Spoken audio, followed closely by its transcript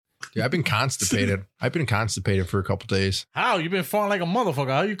Dude, I've been constipated. I've been constipated for a couple days. How? You've been farting like a motherfucker.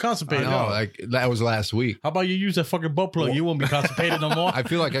 How you constipated? No, like that was last week. How about you use that fucking butt plug? You won't be constipated no more. I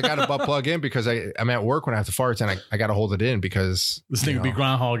feel like I got a butt plug in because I'm at work when I have to fart, and I got to hold it in because This nigga be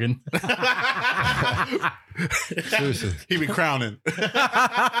groundhogging. seriously, He be crowning.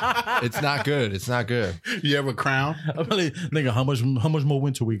 it's not good. It's not good. You ever crown? I'm like, nigga, how much more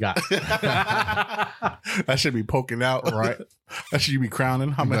winter we got? That should be poking out, Right. That should be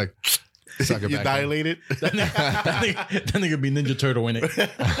crowning. How much? Like, suck it You back in. dilated? that nigga be Ninja Turtle in it. This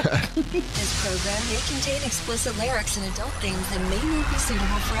program may contain explicit lyrics and adult themes that may not be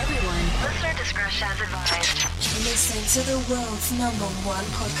suitable for everyone. Listener discretion is advised. Listen to the world's #1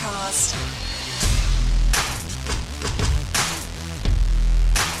 podcast.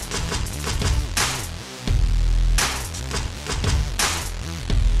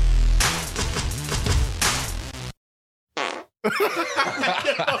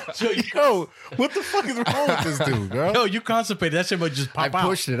 Yo, what the fuck is wrong with this dude, bro? Yo, you constipated. That shit might just I pop out.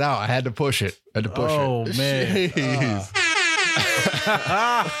 pushed it out. I had to push it. I had to push Oh, it. man. Jeez.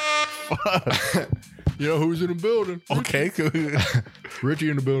 Yo, who's in the building? Okay, good. Richie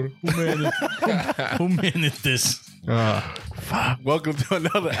in the building. Who managed this? Welcome to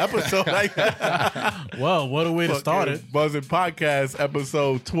another episode. Well, what a way to start it. Buzzing Podcast,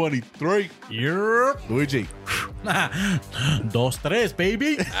 episode 23. Yep. Luigi. Dos, tres,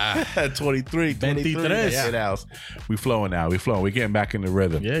 baby. 23. 23. Yeah. House. We flowing now. We flowing. We getting back in the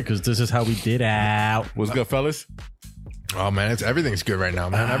rhythm. Yeah, because this is how we did out. What's good, fellas? Oh man, everything's good right now,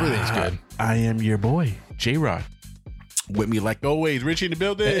 man. Everything's good. I am your boy, J-Rod. With me like always, Richie in the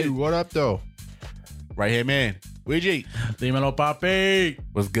building. Hey, what up though? Right here, man. Luigi. Dímelo, papi.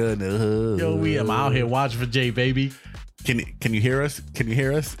 What's good? Yo, I'm out here watching for Jay, baby. Can you hear us? Can you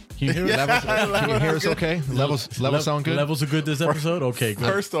hear us? Can you hear us? Levels, can you hear us okay? Levels sound good? Levels are good this episode? Okay, good.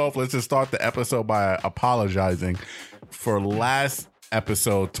 First off, let's just start the episode by apologizing for last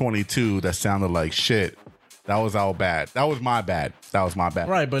episode 22 that sounded like shit. That was our bad. That was my bad.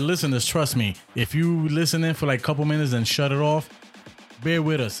 Right, but listeners, trust me. If you listen in for like a couple minutes and shut it off, bear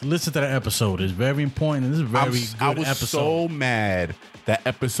with us. Listen to the episode. It's very important. And this is a very I good was episode. so mad that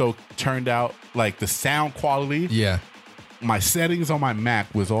episode turned out like the sound quality. Yeah. My settings on my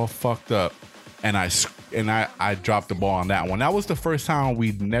Mac was all fucked up, and I dropped the ball on that one. That was the first time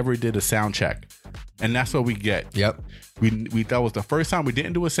we never did a sound check, and that's what we get. Yep. We that was the first time we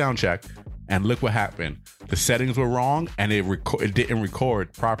didn't do a sound check, and look what happened. The settings were wrong, and it didn't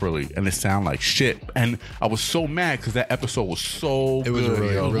record properly, and it sounded like shit. And I was so mad because that episode was so It was good.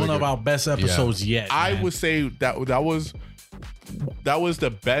 really- yo. One really of good. our best episodes yet. I man. would say that was the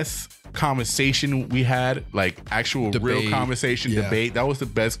best conversation we had, like actual Debate. real conversation Yeah. debate. That was the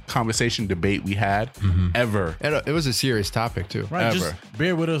best conversation debate we had ever. And it was a serious topic too. Right, ever. just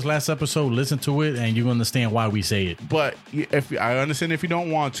bear with us. Last episode, listen to it, and you understand why we say it. But if I understand if you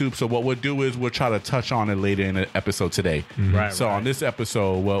don't want to, so what we'll do is we'll try to touch on it later in the episode today. Right, So right. on this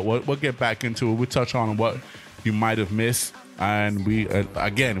episode, we'll get back into it. We'll touch on what you might have missed, and we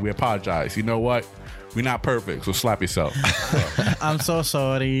apologize. You know what? We're not perfect, so slap yourself. I'm so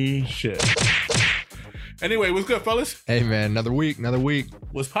sorry. Shit. Anyway, what's good, fellas? Hey man, another week.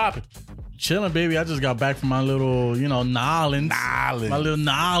 What's popping? Chilling, baby. I just got back from my little, Nolans. My little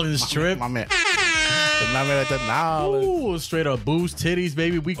Nolans trip. My man. Knowledge. Ooh, straight up booze, titties,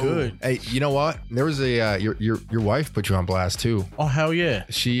 baby. We good. Hey, you know what? There was a your wife put you on blast too. Oh, hell yeah.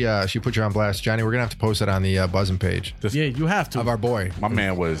 She put you on blast, Johnny. We're gonna have to post it on the buzzing page Yeah, you have to. of our boy. My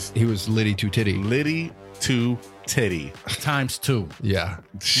man was He was Liddy to Titty. Liddy to Titty. ×2. Yeah.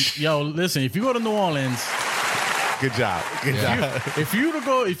 Yo, listen, if you go to New Orleans, Good job. Good job. if you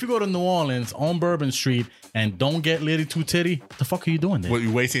go to New Orleans on Bourbon Street and don't get Liddy to Titty, the fuck are you doing there? Well,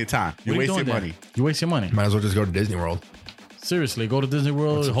 you're wasting your time. You're What are you wasting doing money. there? You waste your money. Might as well just go to Disney World. Seriously, go to Disney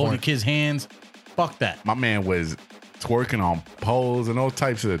World, the hold your point? kids' hands. Fuck that. My man was twerking on poles and all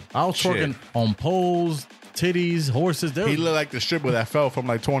types of I was shit. twerking on poles, titties, horses. He looked like the stripper that fell from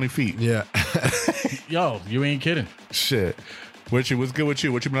like 20 feet. Yeah. Yo, you ain't kidding. Shit. Richie, what's good with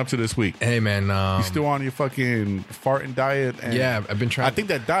you? What you been up to this week? Hey man. You still on your fucking farting diet? And Yeah, I've been trying. I think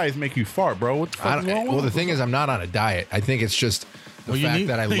that diets make you fart, bro. What the I fuck is don't, wrong well, with the thing is, I'm not on a diet. I think it's just the fact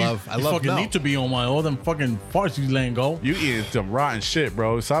that I love. You fucking milk. need to be on one. All them fucking farts you letting go. you eating some rotten shit,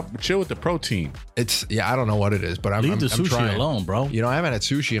 bro. Stop, chill with the protein. It's I don't know what it is, but I'm Leave the I'm sushi trying. alone, bro. You know, I haven't had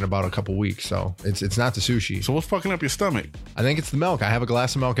sushi in about a couple weeks, so it's not the sushi. So what's fucking up your stomach? I think it's the milk. I have a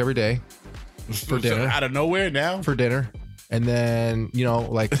glass of milk every day for dinner. Out of nowhere now? For dinner, and then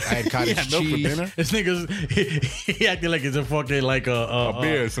like I had cottage Yeah, milk for cheese. dinner? This nigga's he acting like it's a fucking like A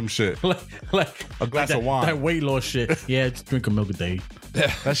beer or some shit. like A glass that, of wine. That weight loss shit. Yeah, just drink a milk a day.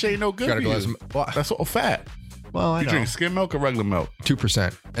 That shit ain't no good Gotta for go you. well, That's all fat. well, I You know. drink skim milk or regular milk?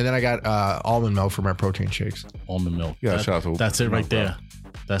 2%. And then I got almond milk for my protein shakes. Almond milk. Yeah, shout out to That's it right milk, bro. there.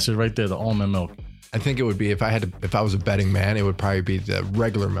 That's it right there. The almond milk. I think it would be if I was a betting man, it would probably be the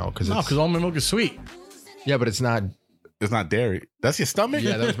regular milk No, because almond milk is sweet. yeah, but it's not. It's not dairy. That's your stomach?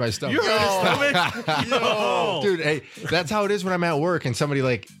 Yeah, that was my stomach. You heard his stomach? Yo. Dude, hey, that's how it is when I'm at work and somebody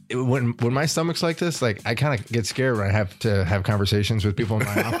like when my stomach's like this, like I kind of get scared when I have to have conversations with people in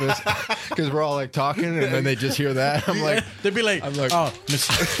my office because we're all like talking and then they just hear that. I'm like, They'd be like, I'm like- oh,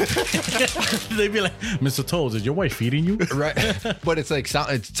 Mr. They'd be like, Mr. Toes, is your wife feeding you? right, but it's like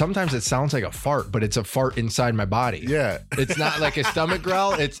sometimes it sounds like a fart, but it's a fart inside my body. Yeah. It's not like a stomach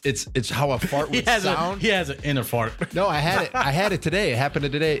growl. It's how a fart would sound. He has an inner fart. No, I had it today. It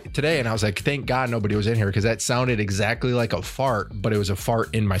happened today, and I was like, thank God nobody was in here because that sounded exactly like a fart, but it was a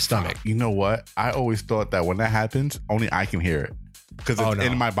fart in my stomach. You know what? I always thought that when that happens, only I can hear it. Because it's no.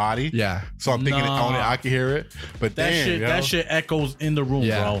 in my body. Yeah. So I'm thinking Nah. only I can hear it. But That shit echoes in the room,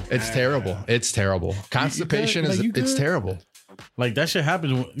 Yeah, bro. it's terrible. It's terrible. Constipation Like, you it's good? terrible. Like that shit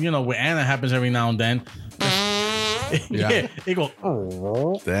happens, with Anna happens every now and then. Yeah. It goes.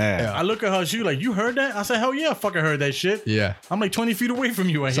 Oh. Damn. I look at her, she like, you heard that? I said, hell yeah, I fucking heard that shit. Yeah. I'm like 20 feet away from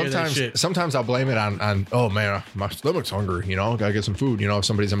you. I hear that shit. Sometimes I'll blame it on oh man, my stomach's hungry. Gotta get some food. If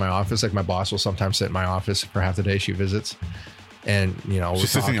somebody's in my office, like my boss will sometimes sit in my office for half the day. She visits, and we're She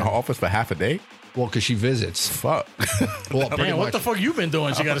sits in your talking. office for half a day? Well, because she visits. Fuck. Well, pretty Damn, what much. the fuck you been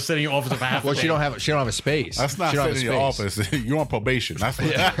doing? She got to sit in your office for half a Well, day. she don't have a space. That's not She don't have sitting in your a space. office. You're on probation. That's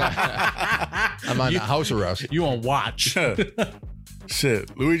what. I'm on house arrest. You on watch.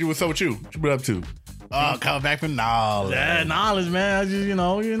 Shit. Luigi, what's up with you? What you been up to? Oh, coming back from knowledge. Yeah, knowledge, man. I just, you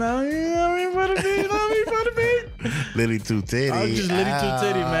know, what I mean? Litty too titty. I was just litty too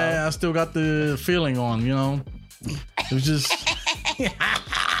titty, man. I still got the feeling on, It was just.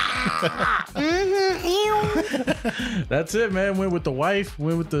 That's it, man. Went with the wife,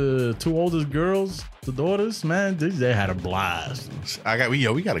 went with the two oldest girls, the daughters, man. They had a blast.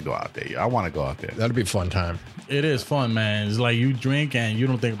 We got to go out there. Yo. I want to go out there. That'd be a fun time. It is fun, man. It's like you drink and you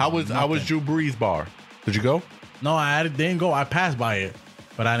don't think How about was nothing. Drew Brees bar? Did you go? No, I didn't go. I passed by it,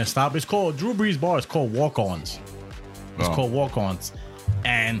 but I didn't stop. It's called Drew Brees Bar. It's called Walk-Ons. It's Oh. called Walk-Ons,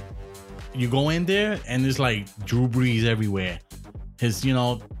 and you go in there and it's like Drew Brees everywhere. His,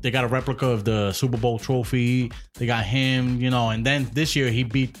 they got a replica of the Super Bowl trophy. They got him, and then this year he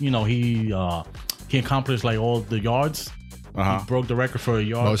beat, he accomplished like all the yards. Uh-huh. He broke the record for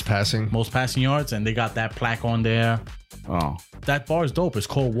yards, Most passing. yards, and they got that plaque on there. Oh. That bar is dope. It's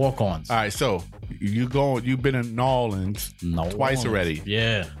called Walk-Ons. All right, so you've been in New Orleans twice already.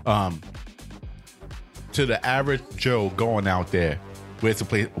 Yeah. To the average Joe going out there, where's the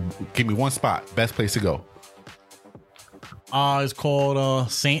place? Give me one spot, best place to go. It's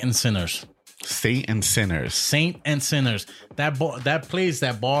called Saint and Sinners. Saint and Sinners. Saint and Sinners. That bar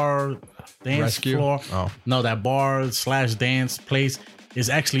dance Rescue? floor. Oh. No, that bar / dance place is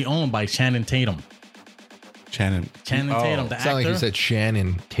actually owned by Channing Tatum. Channing Tatum, the Sound like actor. you said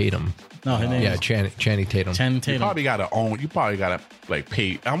Shannon Tatum. No, her name Yeah, is Channing Tatum. Channing You Tatum. probably gotta like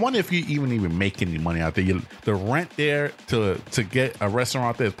pay. I wonder if you even make any money out there. The rent there to get a restaurant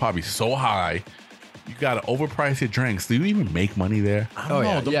out there is probably so high. You gotta overprice your drinks. Do you even make money there? I Oh don't know.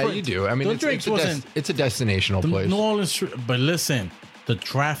 yeah, The yeah, pr- you do. I mean, the it's drinks a wasn't it's a destinational the place. New Orleans, but listen, the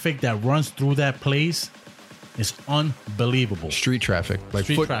traffic that runs through that place is unbelievable. Street traffic, like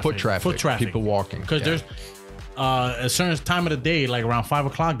Street foot traffic. traffic, people walking. Because there's a certain time of the day, like around 5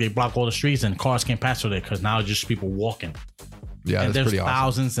 o'clock, they block all the streets and cars can't pass through there because now it's just people walking. yeah, And that's there's pretty awesome.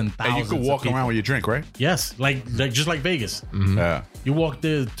 thousands and And thousands. you could walk of people. around with your drink, right? Yes, like just like Vegas. Yeah. You walk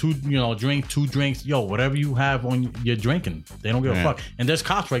there, drink 2 drinks, whatever you have on you're drinking. They don't give a Yeah. fuck. And there's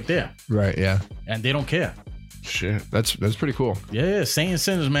cops right there, Right? Yeah, and they don't care. Shit. that's pretty cool. Yeah, Saint and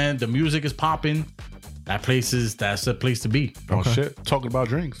Sinners, man. The music is popping. That's the place to be. Oh shit. Talking about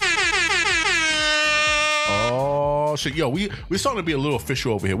drinks. Oh shit. Yo, we're starting to be a little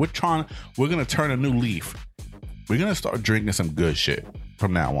official over here. We're gonna turn a new leaf. We're gonna start drinking some good shit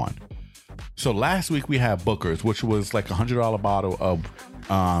from now on. So last week we had Booker's, which was like $100 bottle of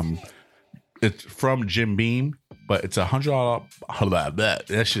it's from Jim Beam, but it's $100.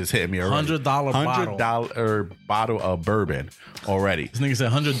 That shit's hitting me already. $100 bottle. $100 bottle of bourbon already. This nigga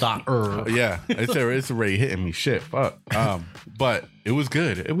said $100. Yeah, it's already hitting me. Shit, fuck. But it was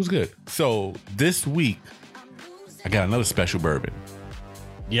good. It was good. So this week, I got another special bourbon,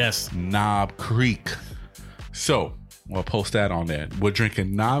 Yes. Knob Creek. So we'll post that on there. We're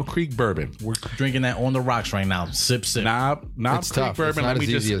drinking Knob Creek bourbon. We're drinking that on the rocks right now. Sip, sip. Knob It's Creek tough. bourbon. It's not Let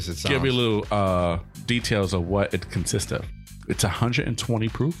me as easy just as it give you a sounds. little details of what it consists of. It's 120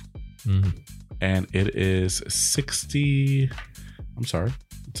 proof. And it is 60. I'm sorry.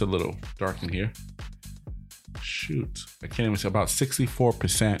 It's a little dark in here. Shoot. I can't even say about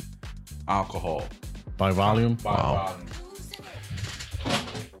 64% alcohol. By volume. By volume.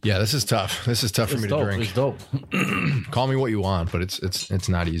 Yeah, this is tough. This is tough for me to drink. It's dope. Call me what you want, but it's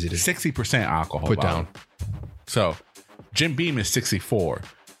not easy to 60% alcohol. put volume. down. So Jim Beam is 64.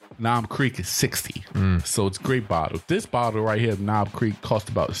 Knob Creek is 60. So it's a great bottle. This bottle right here, Knob Creek, cost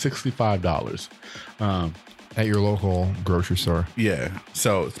about $65. At your local grocery store. Yeah.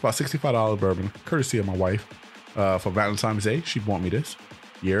 So it's about $65 bourbon, courtesy of my wife. For Valentine's Day, she bought me this.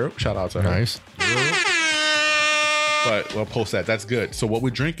 Yeah. Shout out to her. Nice. But we'll post that. That's good. So what we're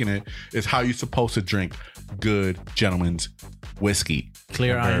drinking it is how you're supposed to drink good gentleman's whiskey.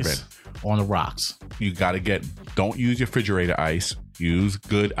 Clear or bourbon. ice on the rocks. You got to don't use your refrigerator ice. Use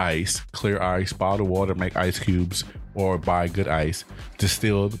good ice, clear ice, bottled water, make ice cubes, or buy good ice,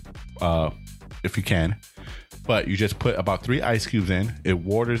 distilled if you can. But you just put about 3 ice cubes in. It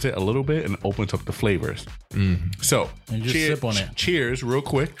waters it a little bit and opens up the flavors. So And just sip on it. Cheers real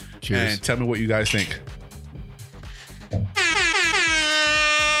quick. Cheers. And tell me what you guys think.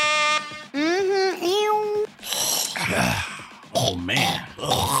 Oh man.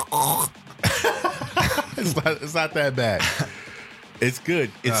 It's not that bad. It's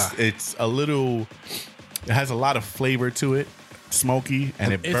good. It's a little. It has a lot of flavor to it, smoky,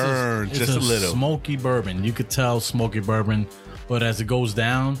 and it burns just a little. Smoky bourbon. You could tell smoky bourbon, but as it goes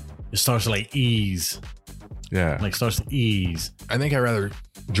down, it starts to like ease. Yeah, Like starts to ease. I think I'd rather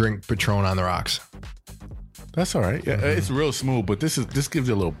drink Patron on the rocks. that's all right. Yeah, it's real smooth, but this gives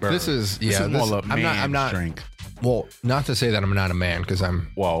you a little burn. This is more of a I'm not drink. Well, not to say that I'm not a man, because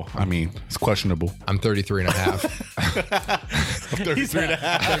Well, I mean, it's questionable. I'm 33 and a half. 33 and a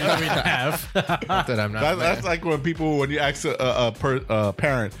half. 33 and a half. Not that I'm not a man. That's like when you ask a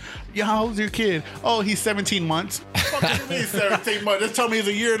parent, yeah, how old's your kid? Oh, he's 17 months. What do you mean 17 months? Just tell me he's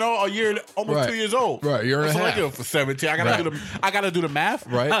a year almost Right. 2 years old. Right, year and a What's half. I do for 17? I gotta do the math.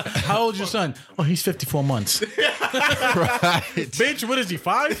 Right? How old's your son? Oh, he's 54 months. Right. Bitch, what is he,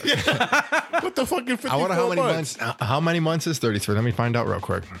 5? What the fucking 54 I wonder how many months? months. How many months is 33? Let me find out real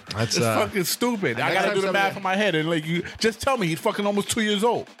quick. That's It's fucking stupid. I gotta do the math in my head, and like you just tell me he's fucking almost 2 years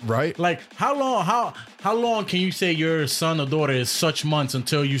old. right. Like how long can you say your son or daughter is such months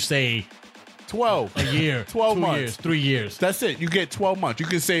until you say 12. a year, 12 2 months. years, 3 years? That's it. You get 12 months. You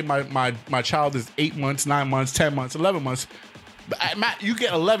can say my child is 8 months, 9 months, 10 months, 11 months. But, Matt, you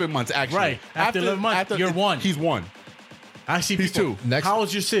get 11 months actually. Right. After 11 months, you're 1. He's 1. I see He's people. 2. Next- How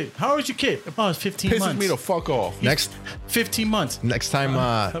old's your kid? How old's your kid? Oh, it's 15 Pisses months. me the fuck off. Next 15 months. time,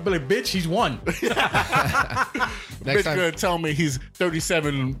 I'll be like, bitch, he's 1. next Bitch time, gonna tell me he's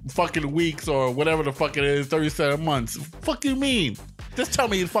 37 fucking weeks or whatever the fuck it is, 37 months. Fuck you mean? Just tell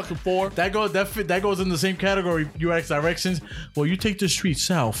me he's fucking 4. That goes in the same category. You ask directions. Well, you take the street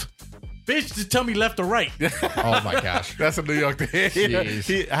south. Bitch, just tell me left or right. oh my gosh. That's a New York thing.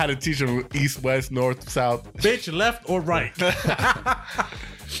 Jeez. I had to teach him east, west, north, south. Bitch, left or right.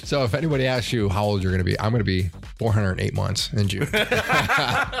 So if anybody asks you how old you're going to be, I'm going to be 408 months in June.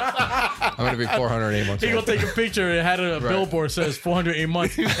 I'm going to be 408 months He gonna old. take a picture and had a billboard says 408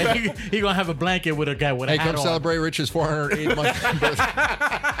 months. And he gonna have a blanket with a guy with a Hey, hat come on. celebrate Rich's 408 months birthday.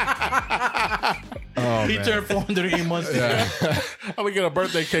 Oh, He man. turned 408 months. Yeah. I'm gonna get a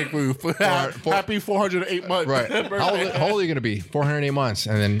birthday cake for you. Happy 408 months. Right. How old are you going to be? 408 months.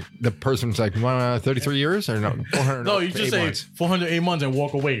 And then the person's like, 33 years? Or no? 408 No, you just say months. 408 months and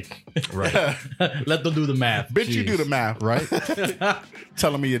walk away. Right. Let them do the math. Bitch, you Jeez. do the math. Right?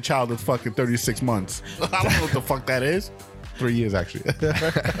 Telling me your child is fucking 36 months. I don't know what the fuck that is. 3 years, actually.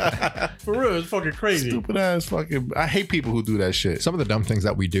 For real, it's fucking crazy. Stupid ass fucking. I hate people who do that shit. Some of the dumb things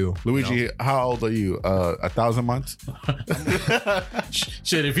that we do. Luigi, how old are you? 1,000 months?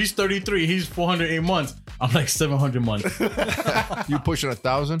 Shit, if he's 33, he's 408 months. I'm like 700 months. You pushing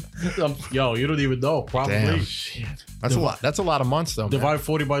 1,000? Yo, you don't even know. Probably. Damn. That's a lot. That's a lot of months, though. Man. Divide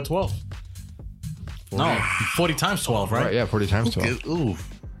 40 by 12. No, 40 times 12, right? Right, yeah, 40 times 12. Ooh.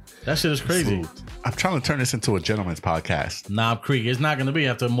 That shit is crazy. I'm trying to turn this into a gentleman's podcast. Knob Creek. It's not gonna be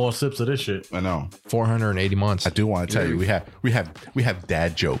after more sips of this shit. I know. 480 months. I do want to tell you, we have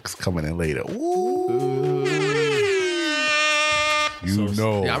dad jokes coming in later. Ooh. You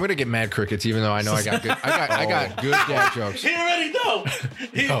know. Yeah, I'm gonna get mad crickets, even though I know I got good. I got good dad jokes. He already know.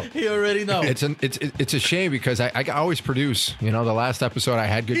 He already know. It's a shame because I always produce. You know, the last episode I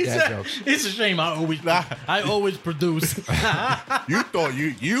had good He dad said, jokes. it's a shame I always produce. You thought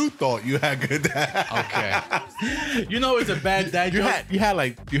you had good dad. Okay. You know it's a bad dad joke. You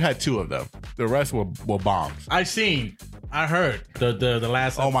had 2 of them. The rest were bombs. I seen I heard the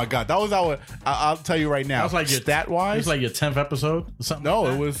last. Oh my god, that was our. I'll tell you right now. That was like stat It wise. was like your 10th episode or something. No,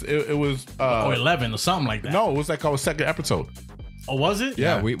 like it was. or 11 or something like that. No, it was like our second episode. Oh, was it?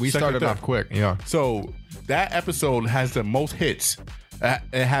 Yeah, we second, started third. off quick. Yeah. So that episode has the most hits.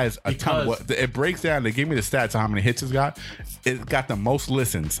 It has a ton. Because- It breaks down. They gave me the stats on how many hits it's got. It got the most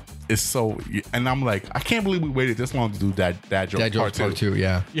listens. It's so, and I'm like, I can't believe we waited this long to do that joke Dad part Jokes Part two. 2,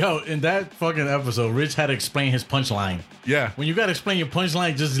 yeah. Yo, in that fucking episode, Rich had to explain his punchline. Yeah, When you gotta explain your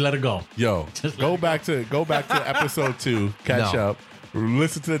punchline, just let it go. yo, Just go let back to episode 2. Catch No. up.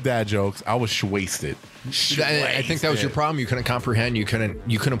 Listen to the dad jokes. I was wasted. I think that was your problem. You couldn't comprehend. You couldn't put.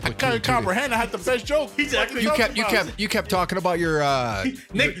 I two and couldn't two together. comprehend. I had the best joke. He's actually- You kept talking about your.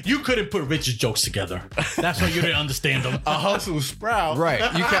 Nick, you couldn't put Rich's jokes together. That's why you didn't understand them. a hustle sprout. Right.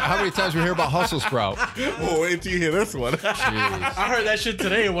 How many times we hear about Hustle Sprout? Oh, wait till you hear this one. I heard that shit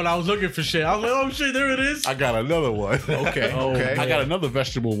today when I was looking for shit. I was like, oh shit, there it is. I got another one. Okay. Oh, okay. I man. got another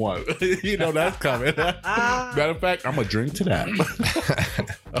vegetable one. You know that's coming. Matter of fact, I'm gonna drink to that.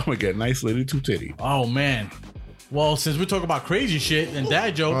 I'm gonna get a nice little two titty. Oh man. Well, since we're talking about crazy shit and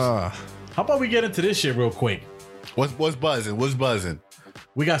dad jokes, how about we get into this shit real quick? What's buzzing? What's buzzing?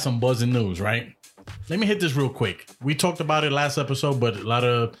 We got some buzzing news, right? Let me hit this real quick. We talked about it last episode, but a lot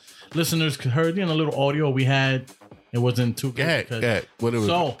of listeners heard, a little audio we had. It wasn't too good. ahead, because- go ahead. What it was?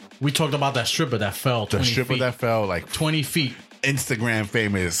 So we talked about that stripper that fell. The 20 stripper feet. that fell like 20 feet. Instagram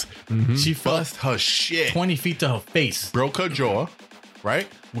famous. She fell Bust her shit. 20 feet to her face. Broke her jaw. Right?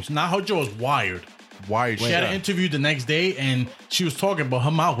 Which not her jaw was wired. Wired She had an shut. interview the next day and she was talking, but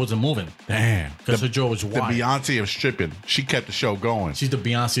her mouth wasn't moving Damn. because her jaw was The wired. Beyonce of stripping. She kept the show going. She's the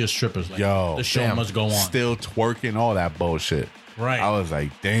Beyonce of strippers. Like, Yo, the show damn. must go on. Still twerking, all that bullshit. Right. I was like,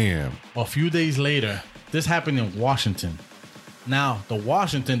 damn. A few days later, this happened in Washington. Now,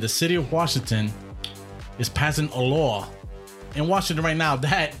 the city of Washington is passing a law in Washington right now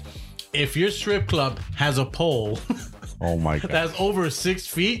that if your strip club has a pole Oh my god. that's over 6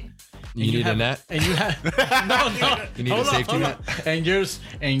 feet, You and need a net? and you have no. You need Hold a on, safety hold net? on.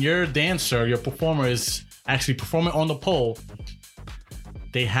 And your dancer, your performer is actually performing on the pole.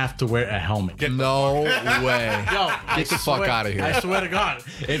 They have to wear a helmet. No way. Yo, Get the fuck outta here. I swear to God,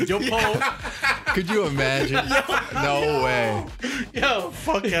 if your pole, Could you imagine? No way. yo,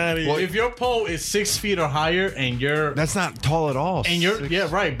 Fuck out of here. if your pole is 6 feet or higher, and you're That's not tall at all. yeah,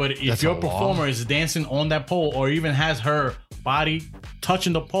 right. But if That's your a law. performer is dancing on that pole, or even has her body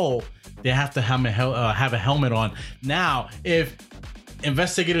touching the pole, they have to have a helmet on. Now, if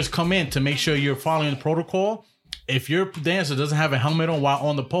investigators come in to make sure you're following the protocol, if your dancer doesn't have a helmet on while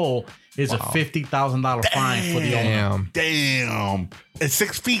on the pole, it's a $50,000 fine for the owner. Damn. Damn. It's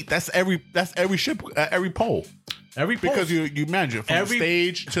 6 feet. That's every ship, every pole. Every pole, Because you measure from the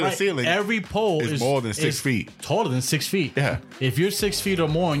stage to the right, ceiling. Every pole is is more than 6 is feet. Taller than 6 feet. Yeah. If you're 6 feet or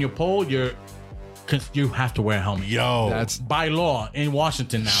more on your pole, you have to wear a helmet. Yo. That's By law in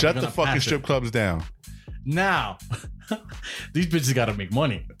Washington now. Shut They're the gonna fucking pass it. strip clubs down. Now, these bitches got to make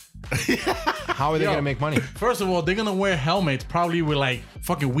money. how are they Yo. gonna make money? First of all, they're gonna wear helmets, probably with like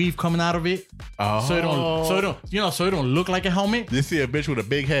fucking weave coming out of it, so it don't look like a helmet. You see a bitch with a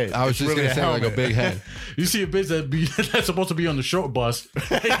big head. I was It's just really gonna say like a helmet. big head. You see a bitch that's supposed to be on the short bus.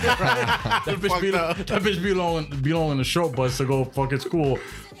 that bitch belong on the short bus to go fucking school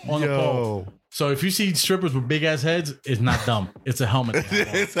on the pole. Yo. So if you see strippers with big ass heads, it's not dumb. It's a helmet.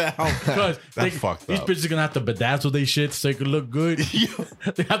 It's a helmet. Because That's fucked these up. bitches are gonna have to bedazzle their shit so they can look good.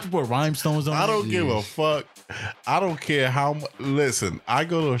 They have to put rhinestones on. I it. don't give a fuck. I don't care how much. Listen, I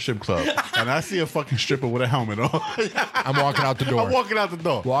go to a strip club and I see a fucking stripper with a helmet on. I'm walking out the door. I'm walking out the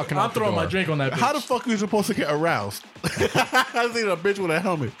door. Walking I'm out the throwing door. my drink on that bitch. How the fuck are you supposed to get aroused? I seen a bitch with a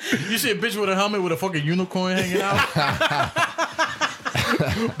helmet. You see a bitch with a helmet with a fucking unicorn hanging out?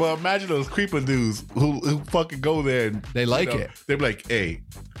 But imagine those creeper dudes who fucking go there and They like it. They be like, hey,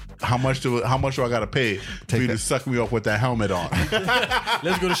 how much do I gotta pay for you to suck me off with that helmet on?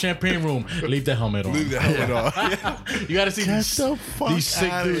 Let's go to champagne room. Leave the helmet on. Leave the helmet on. You gotta see Get these, the fuck these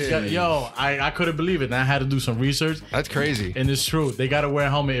sick outta dudes. here. I couldn't believe it. And I had to do some research, That's crazy. and it's true. They gotta wear a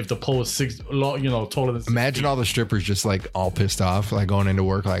helmet if the pole is taller than 6 Imagine feet. all the strippers just like all pissed off, like going into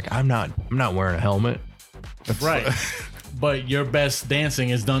work, like I'm not wearing a helmet. Right. But your best dancing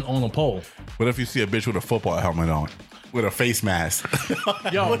is done on a pole. What if you see a bitch with a football helmet on? With a face mask.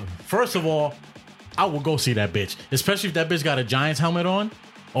 Yo, first of all, I will go see that bitch. Especially if that bitch got a Giants helmet on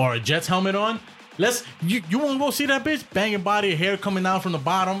or a Jets helmet on. You wanna go see that bitch? Banging body, hair coming down from the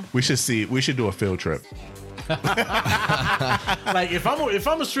bottom. We should do a field trip. Like if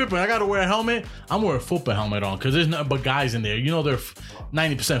I'm a stripper, and I gotta wear a helmet. I'm wearing a football helmet on because there's nothing but guys in there. You know, they're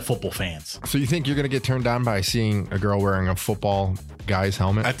 90% football fans. So you think you're gonna get turned on by seeing a girl wearing a football guy's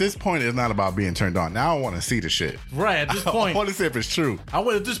helmet? At this point, it's not about being turned on. Now I want to see the shit. Right at this I point, want to see if it's true.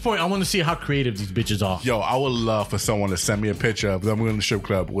 at this point, I want to see how creative these bitches are. Yo, I would love for someone to send me a picture of them in the strip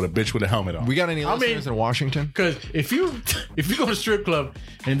club with a bitch with a helmet on. We got any I mean- listeners in Washington? Because if you go to strip club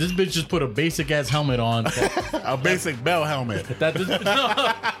and this bitch just put a basic ass helmet on, A basic bell helmet. that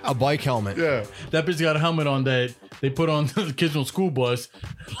A bike helmet. Yeah, that bitch got a helmet on that they put on the kids on school bus.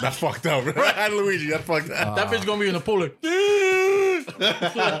 that's fucked up. Right, Luigi, that's fucked up. That bitch gonna be in the pool like,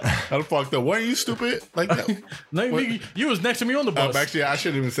 That's fucked up. Weren't you stupid like that? no, nigga, you was next to me on the bus. Actually, I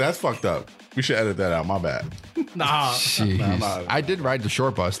shouldn't even say that's fucked up. We should edit that out. My bad. Nah. Jeez. nah. I did ride the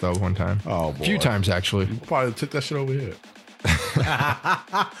short bus though one time. Oh, boy. A few times actually. Probably took that shit over here.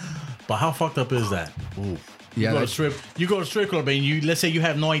 But how fucked up is that? Yeah, You go to strip club and let's say you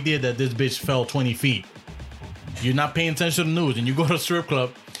have no idea that this bitch fell 20 feet. You're not paying attention to the news and you go to a strip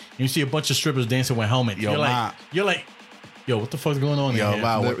club and you see a bunch of strippers dancing with helmets. Yo, you're like, yo, what the fuck's going on Yo, here?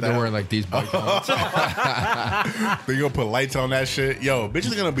 wow. they're wearing like these bike helmets. They gonna put lights on that shit. Yo,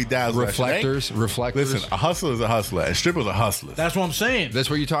 bitches are gonna be dazzled. reflectors. Listen, a hustler is a hustler, and strippers are hustlers. That's what I'm saying. That's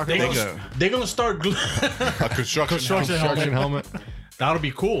what you're talking They're about? gonna start a construction Construction helmet. That'll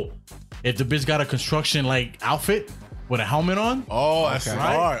be cool. If the bitch got a construction like outfit with a helmet on, Oh, that's Okay.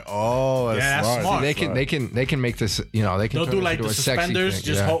 smart. Oh, that's Yeah, that's smart. smart. They can make this. You know, they can they'll turn do this like into the a sexy suspenders, thing.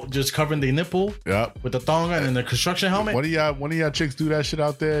 just Yeah. just covering the nipple Yep. with the thong on and the construction helmet. One of y'all chicks do that shit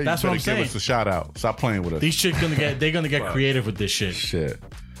out there. That's you what better I'm give saying. us a shout out. Stop playing with us. These chicks they're gonna get creative with this shit. Shit.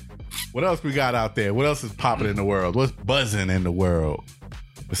 What else we got out there? What else is popping in the world? What's buzzing in the world?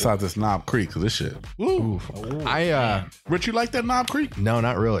 Besides this Knob Creek, cause this shit. Woo. Rich, you like that Knob Creek? No,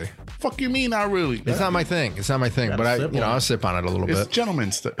 not really. Fuck you mean not really? It's not my thing. It's not my thing. But sip on it. I'll sip on it a little It's bit.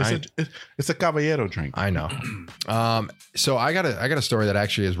 gentleman's stuff. It's a caballero drink. I know. So I got a story that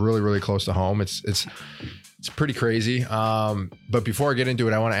actually is really, really close to home. It's pretty crazy. But before I get into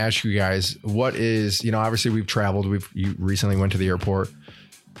it, I want to ask you guys, what is, obviously we've traveled. You recently went to the airport.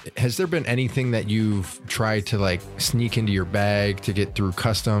 Has there been anything that you've tried to like sneak into your bag to get through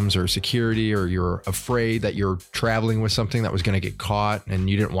customs or security, or you're afraid that you're traveling with something that was going to get caught and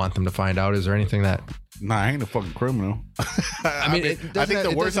you didn't want them to find out? Is there anything that... Nah, I ain't a fucking criminal. I mean, I think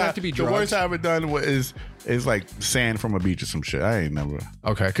the worst have to be the drugs. worst I ever done is like sand from a beach or some shit. I ain't never.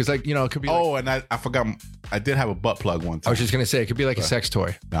 Okay, because it could be. Oh, and I forgot. I did have a butt plug one I time. was just gonna say it could be like a sex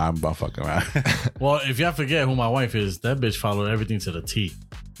toy. Nah, I'm about fucking around. Well, if y'all forget who my wife is, that bitch followed everything to the T.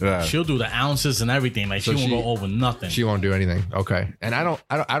 Yeah. She'll do the ounces and everything. Like So she won't she- go over nothing. She won't do anything. Okay, and I don't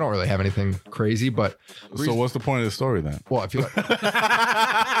really have anything crazy, but So what's the point of the story then? well, if you like,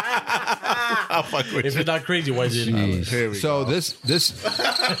 I'll fuck with if you. it's not crazy, why is it? Here we so go. this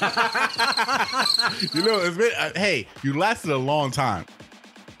It's been, hey, you lasted a long time.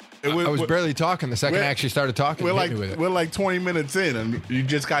 I was barely talking the second I actually started talking. We're Hit like me with it. we're like 20 minutes in, and you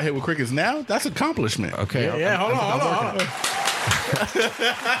just got hit with crickets. Now that's accomplishment. Okay, Yeah, hold on.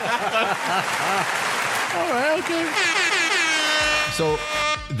 All right, okay. So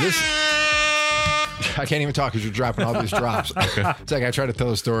this. I can't even talk because you're dropping all these drops. Okay. It's like I try to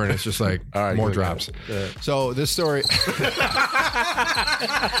tell a story and it's just like All right, more good, drops. good. So this story.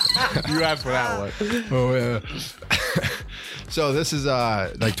 You asked for that one. Oh yeah. So this is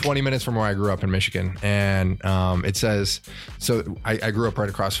like 20 minutes from where I grew up in Michigan, and it says so. I grew up right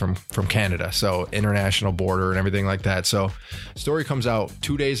across from Canada, so international border and everything like that. So, story comes out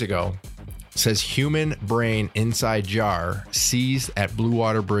 2 days ago. It says human brain inside jar seized at Blue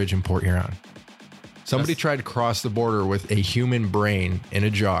Water Bridge in Port Huron. Somebody tried to cross the border with a human brain in a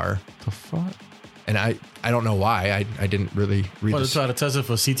jar. The fuck? And I don't know why. I didn't really read What, to this. try to test it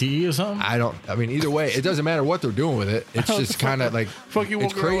for CTE or something? I mean, either way, it doesn't matter what they're doing with it. It's just kind of like you it's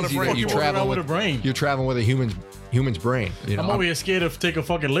walking around with a crazy brain. that you Fuck you walking travel around with a brain. You're traveling with a human's brain. You know, I'm over here scared to take a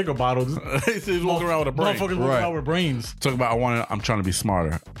fucking liquor bottle. He's walking around with a brain. Motherfuckers walking Right. around with brains. Talk about I'm trying to be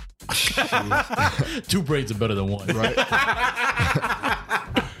smarter. Two brains are better than one. right?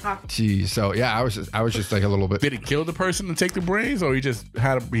 Jeez. So yeah, I was just like a little bit. Did he kill the person and take the brains, or he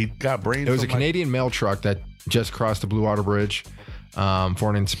got brains? It was a from, like- Canadian mail truck that just crossed the Blue Water Bridge for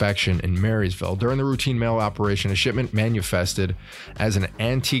an inspection in Marysville. During the routine mail operation, a shipment manifested as an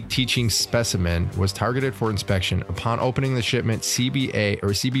antique teaching specimen was targeted for inspection. Upon opening the shipment,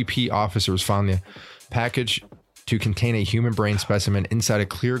 CBP officers found the package to contain a human brain specimen inside a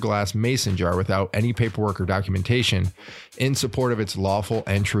clear glass mason jar without any paperwork or documentation in support of its lawful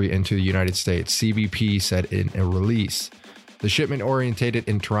entry into the United States. CBP said in a release. The shipment orientated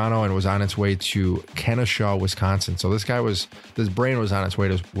in Toronto and was on its way to Kennesaw, Wisconsin. So this brain was on its way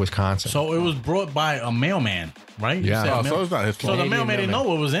to Wisconsin. So it was brought by a mailman, right? You Yeah. said Oh, mail- so it's not his So fault. the mailman didn't know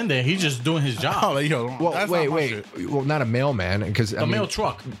what was in there. He's just doing his Oh, job. like, yo, well, that's not my wait. shit. Well, not a mailman, because The mail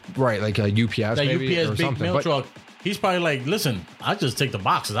truck, right? Like a UPS, that maybe, UPS or big something. mail But- truck. He's probably like, listen, I just take the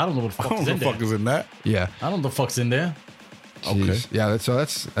boxes. I don't know what the I fuck don't is know in the there. fuck is in that. Yeah. I don't know the fuck's in there. Okay. Jeez. Yeah.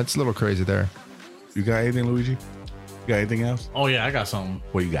 That's a little crazy there. You got anything, Luigi? You got anything else? Oh yeah, I got something.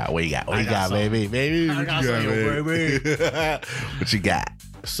 What you got? What you got? What I you got got, something. baby? Baby, I what got you got, something, baby? What you got?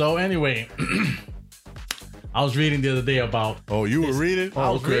 So anyway, I was reading the other day about. Oh, you were reading? I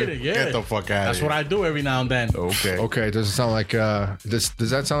was reading, yeah. Get the fuck out That's of here. what I do every now and then. Okay. Okay. Does it sound like does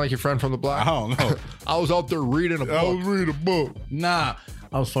that sound like your friend from the I block? don't know. I was out there reading a book. I was reading a book. Nah,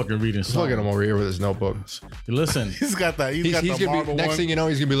 I was fucking reading Just look at something. him over here with his notebook. Listen, He's got that. He's He's got the gonna marble be next one. thing you know,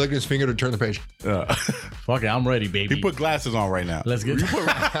 he's gonna be licking his finger to turn the page. fuck it, I'm ready, baby. He put glasses on right now. Let's get.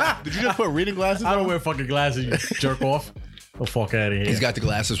 Did you just put reading glasses I on? don't wear fucking glasses. You jerk off. The fuck out of here. He's got the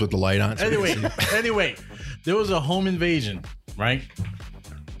glasses with the light on. so you can Anyway, there was a home invasion, right?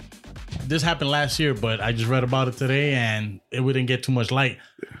 This happened last year, but I just read about it today, and it wouldn't get too much light.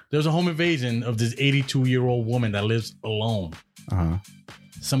 There's a home invasion of this 82-year-old woman that lives alone. Uh-huh.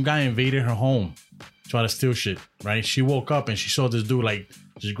 Some guy invaded her home, tried to steal shit, right? She woke up and she saw this dude like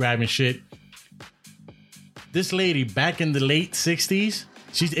just grabbing shit. This lady back in the late 60s,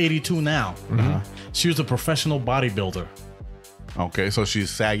 she's 82 now. She was a professional bodybuilder. Okay, so she's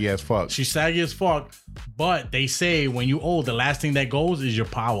saggy as fuck. She's saggy as fuck, but they say when you old, the last thing that goes is your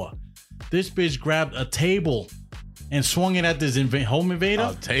power. This bitch grabbed a table and swung it at this home invader.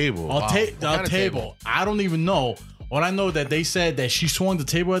 A table. A, Wow. ta- What kind a of table. table? I don't even know. All I know that they said that she swung the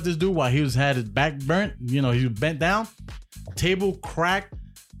table at this dude while he had his back burnt. You know, he was bent down. Table cracked,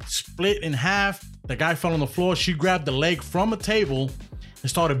 split in half. The guy fell on the floor. She grabbed the leg from a table and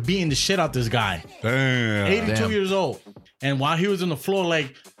started beating the shit out this guy. Damn. 82 Damn. years old. And while he was on the floor,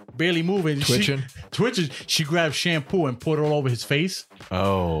 like barely moving, Twitching? she grabbed shampoo and poured it all over his face.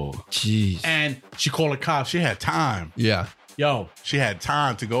 Oh. Jeez. And she called the cops. She had time. Yeah. Yo, She had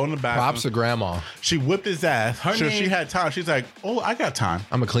time to go in the bathroom. Props to grandma. She whipped his ass. Her So name- she had time. She's like, oh, I got time.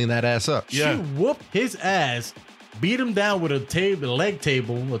 I'm gonna clean that ass up. Yeah. she whooped his ass, beat him down with a table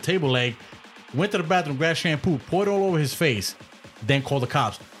leg, went to the bathroom, grabbed shampoo, poured it all over his face, then called the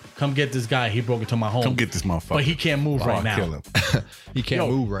cops. Come get this guy. He broke into my home. Come get this motherfucker. But he can't move right now. Kill him. He can't Yo,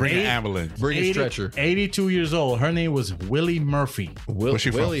 move right Bring now. an ambulance. Bring a 80 stretcher. 82 years old. Her name was Willie Murphy. Was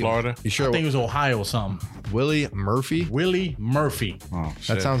she from Florida? You I sure? think it was Ohio or something. Willie Murphy? Willie Murphy. Oh,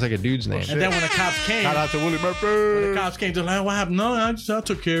 shit. That sounds like a dude's name. And then when the cops came, Shout out to Willie the Murphy. cops came to like, what happened? No, I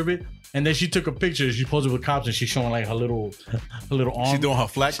took care of it. And then she took a picture. She posed with cops and she's showing like her little arm. She doing her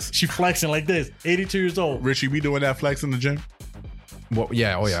flex. She flexing like this. 82 years old. Richie be doing that flex in the gym. Well,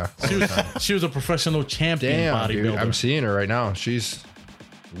 yeah. Oh, yeah. She was a professional champion Damn, dude. bodybuilder. I'm seeing her right now. She's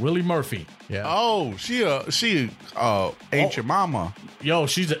Willie Murphy. yeah. Oh, she ate your mama. Yo,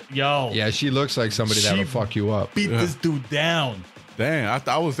 yo. Yeah, she looks like somebody that She will fuck you up. Beat this dude down. Damn,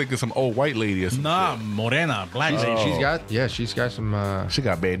 I was thinking some old white lady or something. Nah, morena, black She's, lady. she's got some. She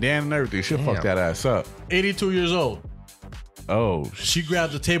got bandana and everything. She'll fuck Damn. that ass up. 82 years old. Oh, She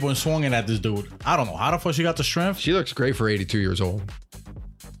grabbed the table and swung it at this dude. I don't know how the fuck she got the strength. She looks great for 82 years old.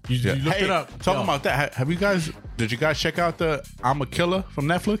 You looked Hey, it up. Talking Yo, about that, did you guys check out the I'm a Killer from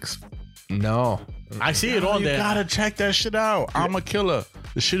Netflix? No. I see it on You there. gotta check that shit out. I'm a Killer.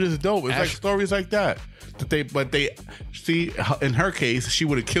 The shit is dope. It's like stories like that. But they see, in her case, she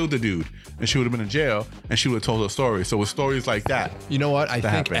would have killed the dude and she would have been in jail and she would have told her story. So it's stories like that. You know what? I think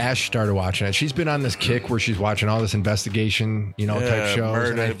happened. Ash started watching it. She's been on this kick where she's watching all this investigation, type Yeah, shows.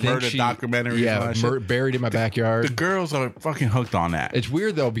 murder- and I think murder documentaries and all Yeah, that shit. buried in my backyard. The girls are fucking hooked on that. It's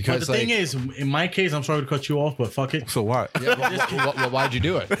weird though But because the thing is, in my case, I'm sorry to cut you off, but fuck it. So what? why'd you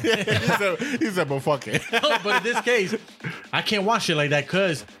do it? he said, but fuck it. But in this case, I can't watch it like that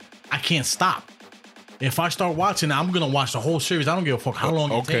because I can't stop. If I start watching, I'm gonna watch the whole series. I don't give a fuck how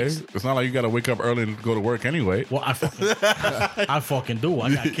long it Okay. takes. It's not like you gotta wake up early and go to work anyway. Well, I fucking do.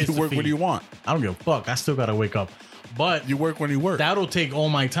 I got kids You to work feed. when you want. I don't give a fuck. I still gotta wake up. But You work when you work. that'll take all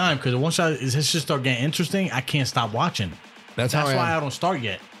my time because once this shit start getting interesting, I can't stop watching. That's That's how why I I am. don't start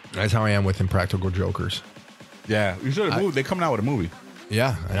yet. That's how I am with Impractical Jokers. Yeah, you should have moved. They coming out with a movie.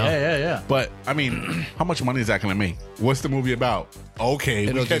 Yeah, I know. Yeah. But I mean, how much money is that going to make? What's the movie about? Okay,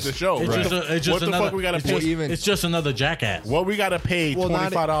 It'll we get just- the show. It's What just, the- it's just what the another, fuck we got to it's pay? just, it's just another Jackass. What we got to pay Well,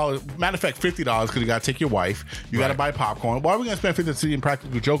 not- $25? Matter of fact, $50 because you got to take your wife. You got to buy popcorn. Why are we going to spend $50 to see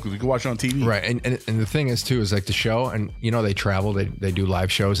Impractical Jokers? We can watch it on TV. Right, and the thing is too is like the show, and you know they travel, they do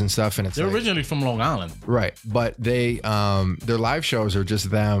live shows and stuff, and it's They're like, originally from Long Island. right, but they their live shows are just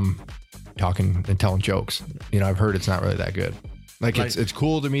them talking and telling jokes. You know, I've heard it's not really that good. Like it's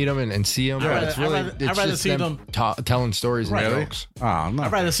cool to meet them and see them, but it's really I'd it's rather just see them telling stories and Right. jokes. Oh, I'm not.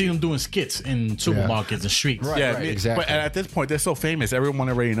 I'd rather see them doing skits in supermarkets and streets. Right. Yeah, exactly. But at this point, they're so famous, everyone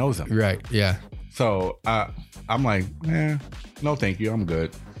already knows them. Right? Yeah. So I'm like, no, thank you, I'm good.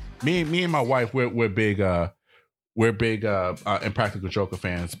 Me and my wife, we're big Impractical Joker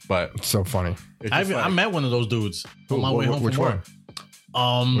fans, but It's so funny. it's I just like- met one of those dudes on my way home Which from one?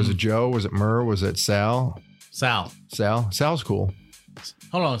 work. Was it Joe? Was it Murr? Was it Sal? Sal. Sal's cool.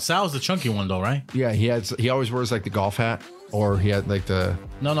 Hold on, Sal's the chunky one though, right? Yeah, he always wears like the golf hat, or he had like the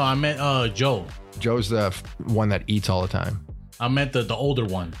No, I meant Joe. Joe's the one that eats all the time. I meant the older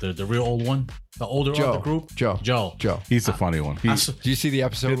one, the real old one, the older Joe. of the group. Joe. Joe. he's the funny one. I s- Do you see the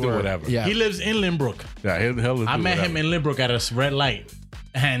episode? He'll do where, whatever. Yeah. He lives in Lynbrook. Yeah, he'll I met him in Lynbrook at a red light,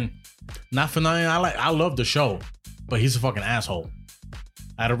 and not for nothing, I love the show, but he's a fucking asshole.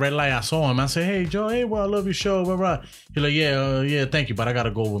 At a red light, I saw him. I said, "Hey, Joe. Hey, well, I love your show." Blah, blah. He's like, "Yeah, thank you, but I gotta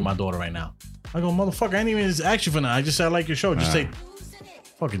go with my daughter right now." I go, "Motherfucker, I didn't even ask you for that. I just said I like your show. Just say,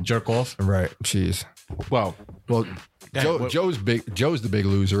 fucking jerk off." Right. Jeez. Well, Well, Yeah, Joe, what- Joe's the big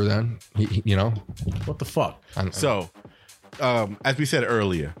loser. Then he you know. What the fuck? so as we said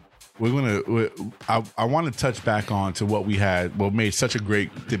earlier, I want to touch back on to what made such a great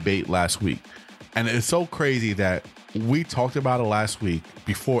debate last week, and it's so crazy that we talked about it last week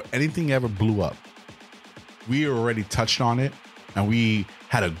before anything ever blew up. We already touched on it, and we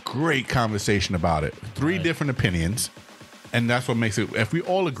had a great conversation about it. Three different opinions, and that's what makes it. If we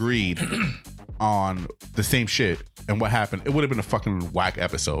all agreed on the same shit and what happened, it would have been a fucking whack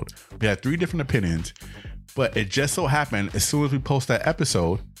episode. We had three different opinions, but it just so happened as soon as we post that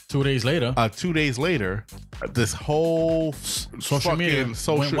episode, 2 days later, 2 days later, this whole social media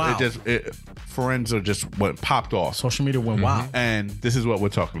went wild. Forenza just popped off. social media went wild. And this is what we're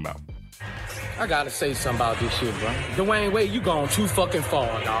talking about. I gotta say something about this shit, bro. Dwayne Wade, you gone too fucking far,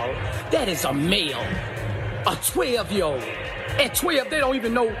 dog. That is a male. A 12-year-old. At 12, they don't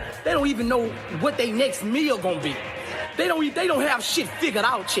even know what their next meal gonna be. They don't have shit figured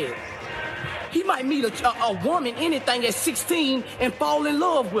out yet. He might meet a woman, anything at 16 and fall in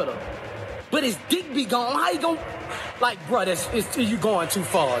love with her. But his dick be gone. How you gonna... Like, bro, you going too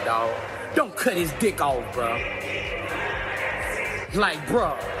far, dog. Don't cut his dick off, bro. Like,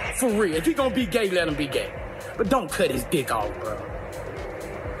 bro, for real. If he gonna be gay, let him be gay. But don't cut his dick off, bro.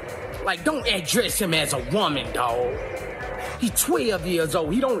 Like, don't address him as a woman, dog. He's 12 years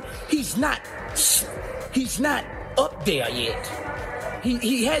old. He's not up there yet.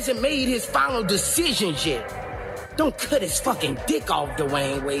 He hasn't made his final decisions yet. Don't cut his fucking dick off,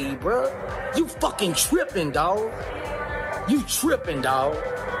 Dwayne Wade, bro. You fucking tripping, dog. You tripping, dog.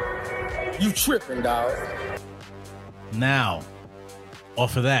 Now,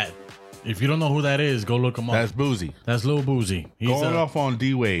 off of that, if you don't know who that is, go look him up. That's Boozy. That's Lil Boozy. He's Going off on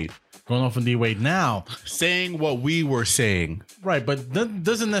D Wade. going off on D Wade now. Saying what we were saying. Right, but that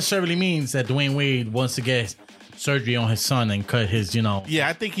doesn't necessarily mean that Dwayne Wade wants to get surgery on his son and cut his, Yeah,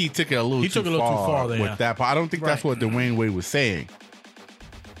 I think he took it a little too far there, with yeah. that. But I don't think that's what Dwayne Wade was saying.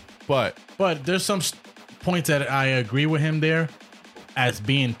 But there's some points that I agree with him there as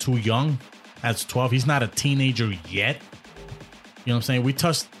being too young. As 12, he's not a teenager yet. You know what I'm saying? We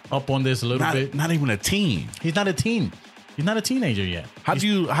touched up on this a little bit. not even a teen. He's not a teen. He's not a teenager yet. How do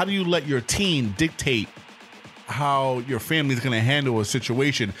you let your teen dictate how your family's going to handle a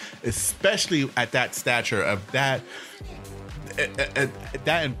situation, especially at that stature of that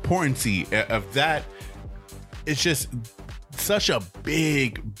importance of that? It's just such a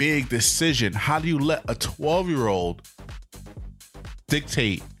big decision. How do you let a 12-year-old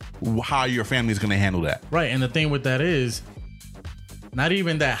dictate how your family's going to handle that? Right, and the thing with that is, not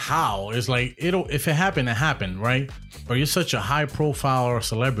even that how. It's like, if it happened, it happened, right? But you're such a high profile or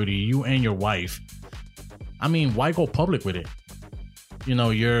celebrity, you and your wife. I mean, why go public with it?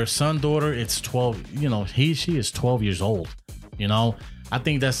 Your son, daughter, it's 12, she is 12 years old. I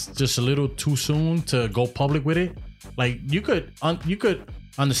think that's just a little too soon to go public with it. Like, you could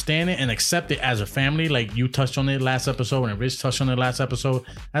understand it and accept it as a family. Like you touched on it last episode and Rich touched on it last episode.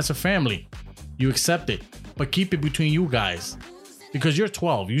 As a family, you accept it, but keep it between you guys. Because you're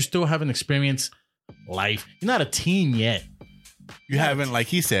 12, you still haven't experienced life. You're not a teen yet. You haven't, like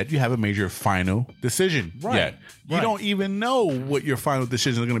he said, you haven't made your final decision yet. You don't even know what your final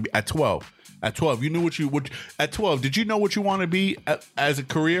decision is going to be at 12. At 12, you knew what you would. At 12, did you know what you want to be as a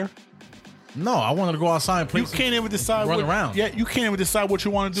career? No, I wanted to go outside and play. You can't even decide. Run around. Yeah, you can't even decide what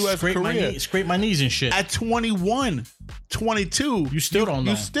you want to do as a career. Scrape my knees and shit. At 21, 22, you still don't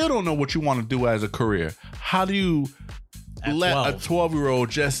know. You still don't know what you want to do as a career. How do you let a 12-year-old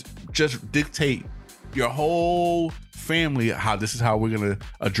just dictate your whole family how this is how we're gonna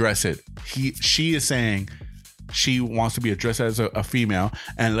address it? She is saying she wants to be addressed as a female,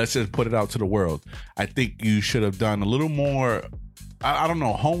 and let's just put it out to the world. I think you should have done a little more, I don't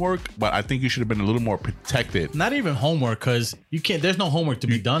know, homework, but I think you should have been a little more protected. Not even homework, because you can't. There's no homework to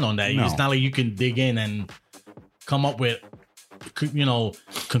be done on that. No. It's not like you can dig in and come up with,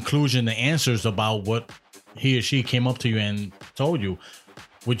 conclusion and answers about what he or she came up to you and told you.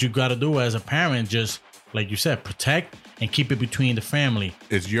 What you got to do as a parent, just like you said, protect and keep it between the family.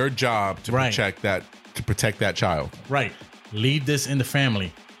 It's your job to protect that child. Right. Leave this in the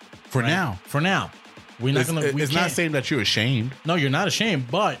family. For now. We're not gonna. It's not saying that you're ashamed. No, you're not ashamed,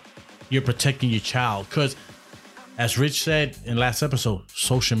 but you're protecting your child. Because, as Rich said in last episode,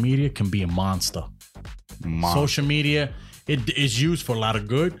 social media can be a monster. Social media, it is used for a lot of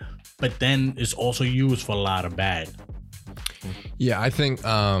good, but then it's also used for a lot of bad. Yeah, I think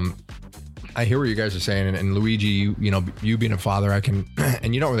I hear what you guys are saying, and Luigi, you being a father, I can,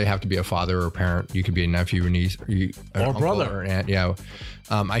 and you don't really have to be a father or a parent. You could be a nephew, or niece, or brother, or aunt. Yeah,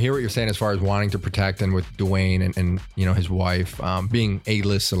 I hear what you're saying as far as wanting to protect, and with Dwayne and his wife being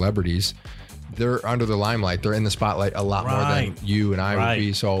A-list celebrities, they're under the limelight. They're in the spotlight a lot more than you and I would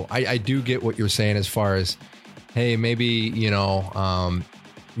be. So I do get what you're saying as far as, hey, maybe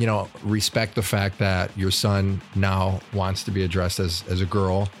respect the fact that your son now wants to be addressed as a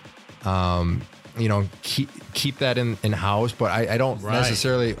girl. Keep that in house, but I don't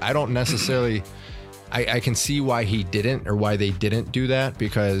necessarily, I can see why he didn't, or why they didn't do that,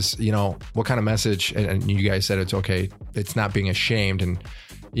 because, what kind of message, and you guys said it's okay, it's not being ashamed, and,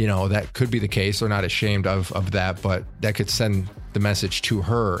 that could be the case. They're not ashamed of that, but that could send the message to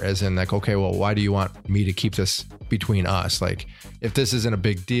her as in like, okay, well, why do you want me to keep this between us? Like, if this isn't a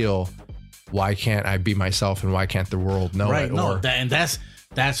big deal, why can't I be myself, and why can't the world know it? No,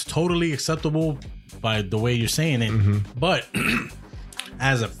 that's totally acceptable by the way you're saying it. Mm-hmm. But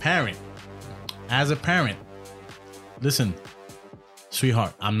as a parent, listen,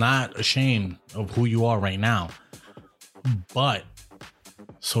 sweetheart, I'm not ashamed of who you are right now, but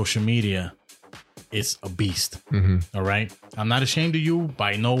social media is a beast. Mm-hmm. All right. I'm not ashamed of you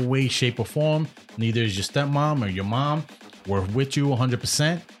by no way, shape, or form. Neither is your stepmom or your mom. We're with you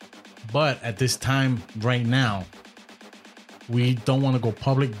 100%. But at this time right now, we don't want to go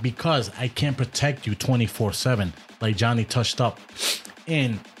public because I can't protect you 24/7, like Johnny touched up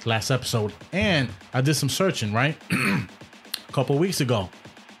in last episode. And I did some searching, right? A couple of weeks ago,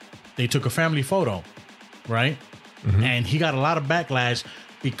 they took a family photo, right? Mm-hmm. And he got a lot of backlash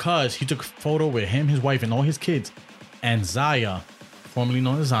because he took a photo with him, his wife, and all his kids. And Zaya, formerly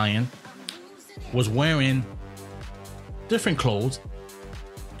known as Zion, was wearing different clothes.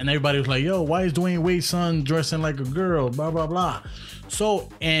 And everybody was like, yo, why is Dwayne Wade's son dressing like a girl? Blah, blah, blah. So,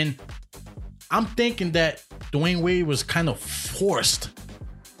 and I'm thinking that Dwayne Wade was kind of forced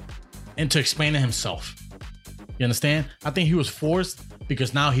into explaining himself. You understand? I think he was forced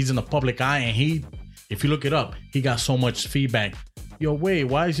because now he's in the public eye, and if you look it up, he got so much feedback. Yo, Wade,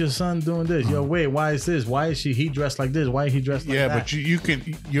 why is your son doing this? Yo, Wade, why is this? Why is he dressed like this? Why is he dressed like that? Yeah, but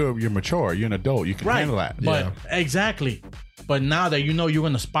you're mature. You're an adult. You can handle that. But exactly. But now that you're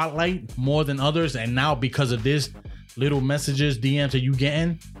in the spotlight more than others, and now because of this little messages, DMs that you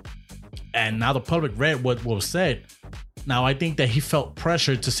getting, and now the public read what was said, now I think that he felt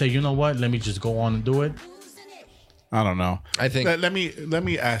pressured to say, you know what, let me just go on and do it. I don't know. I think let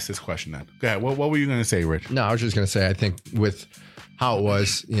me ask this question then. Go ahead. What were you going to say, Rich? No, I was just going to say, I think with how it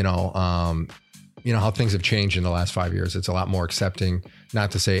was, how things have changed in the last 5 years, it's a lot more accepting.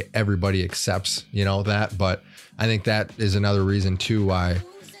 Not to say everybody accepts, that, but I think that is another reason too why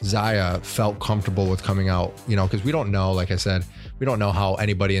Zaya felt comfortable with coming out, because we don't know, like I said, we don't know how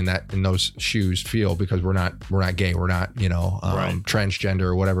anybody in those shoes feel, because we're not gay, we're not, transgender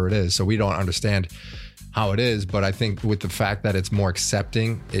or whatever it is. So we don't understand how it is. But I think with the fact that it's more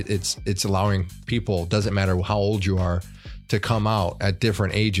accepting, it's allowing people, doesn't matter how old you are, to come out at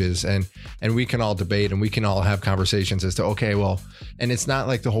different ages, and we can all debate and we can all have conversations as to, okay, well, and it's not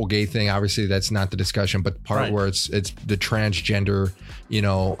like the whole gay thing, obviously that's not the discussion, but the part where it's the transgender,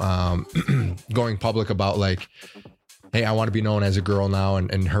 going public about, like, hey, I want to be known as a girl now,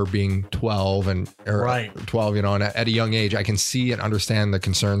 and her being 12 or 12, you know, and at a young age, I can see and understand the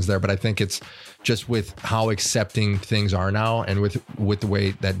concerns there. But I think it's just with how accepting things are now, and with the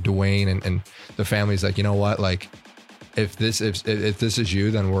way that Dwayne and the family's like, you know what, like if this is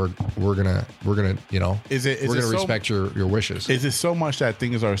you, then we're gonna you know, we're gonna respect your wishes. Is it so much that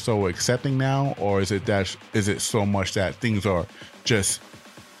things are so accepting now, or is it so much that things are just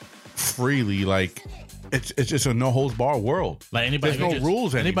freely, like it's just a no holds barred world? Like anybody, there's no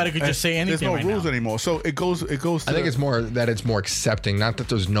rules anymore. Anybody could just say anything. There's no rules anymore. So it goes. To I think it's more that it's more accepting, not that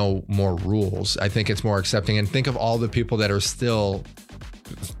there's no more rules. I think it's more accepting. And think of all the people that are still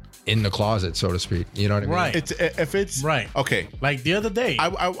in the closet, so to speak. You know what I mean? Right. If it's right. Okay. Like the other day, I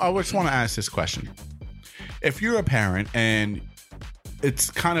just want to ask this question. If you're a parent, and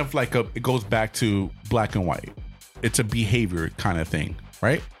it's kind of like it goes back to black and white. It's a behavior kind of thing,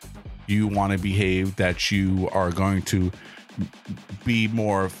 right? You want to behave that you are going to be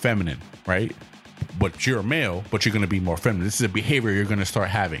more feminine, right? But you're a male, but you're going to be more feminine. This is a behavior you're going to start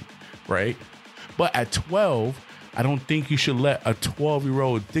having, right? But at 12, I don't think you should let a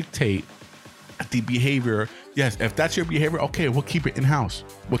 12-year-old dictate the behavior. Yes, if that's your behavior, okay, we'll keep it in-house.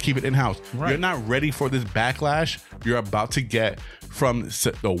 We'll keep it in-house. Right. You're not ready for this backlash you're about to get from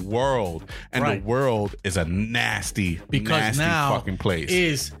the world. And the world is a nasty now fucking place.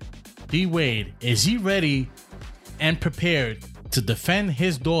 Is D-Wade, is he ready and prepared to defend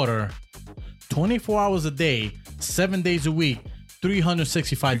his daughter 24 hours a day, 7 days a week,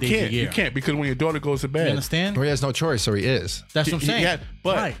 365 days a year? You can't, because when your daughter goes to bed, you understand? Well, he has no choice, so he is. That's what I'm saying.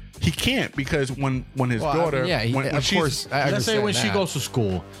 But he can't, because when his daughter, of course. Let's say when she goes to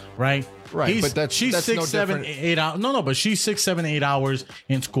school, right? Right, but she's that's 6, no 7, 8 hours. No, but she's 6, 7, 8 hours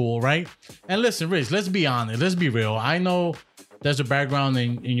in school, right? And listen, Riz, let's be honest. Let's be real. I know there's a background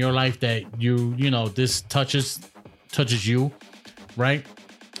in your life that you know, this touches you, right?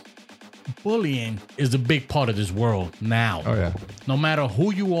 Bullying is a big part of this world now. Oh yeah. No matter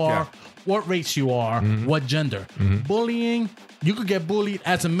who you are, what race you are, what gender. Bullying, you could get bullied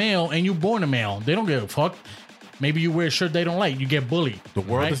as a male, and you born a male. They don't give a fuck. Maybe you wear a shirt they don't like, you get bullied. The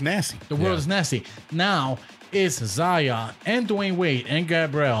world is nasty. The world is nasty. Now, is Zaya and Dwayne Wade and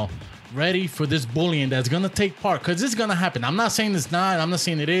Gabrielle ready for this bullying that's going to take part? Because it's going to happen. I'm not saying it's not. I'm not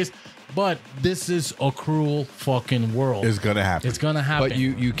saying it is. But this is a cruel fucking world. It's going to happen. It's going to happen. But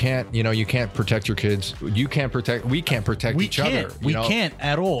you can't, you can't protect your kids. We can't protect each other. We can't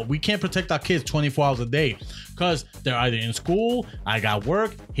at all. We can't protect our kids 24 hours a day, because they're either in school, I got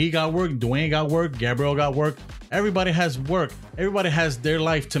work, he got work, Dwayne got work, Gabrielle got work. Everybody has work. Everybody has their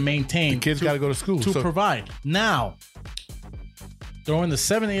life to maintain. The kids got to go to school. To provide. Now, during the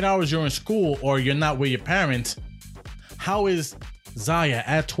 7-8 hours you're in school or you're not with your parents, how is Zaya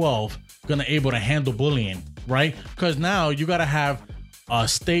at 12 gonna able to handle bullying, right? Because now you gotta have a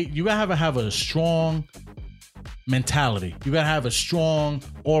have a strong mentality. You gotta have a strong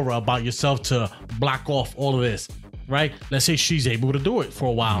aura about yourself to block off all of this, right? Let's say she's able to do it for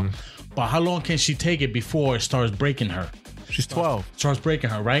a while, but how long can she take it before it starts breaking her? She's 12. Starts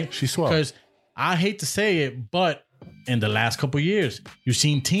breaking her, right? She's 12. Because I hate to say it, but in the last couple of years, you've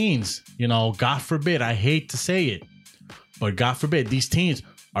seen teens, God forbid, I hate to say it, but God forbid, these teens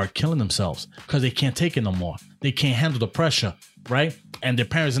are killing themselves because they can't take it no more. They can't handle the pressure, right? And their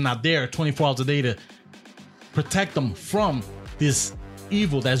parents are not there 24 hours a day to protect them from this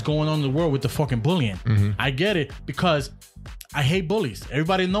evil that's going on in the world with the fucking bullying. I get it, because I hate bullies.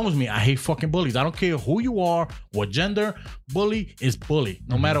 Everybody knows me. I hate fucking bullies. I don't care who you are, what gender. Bully is bully,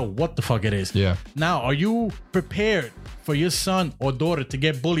 no matter what the fuck it is. Yeah. Now, are you prepared for your son or daughter to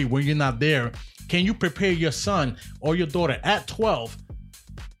get bullied when you're not there? Can you prepare your son or your daughter at 12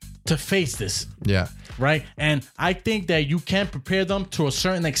 to face this? Yeah. Right? And I think that you can prepare them to a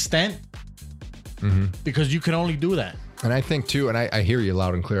certain extent, because you can only do that. And I think too, and I hear you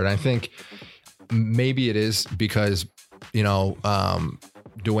loud and clear, and I think maybe it is because,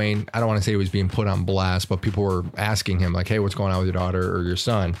 Dwayne, I don't want to say he was being put on blast, but people were asking him like, hey, what's going on with your daughter or your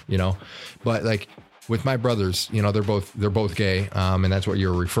son, but like, with my brothers, they're both gay, and that's what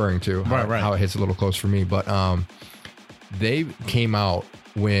you're referring to. How it hits a little close for me, but they came out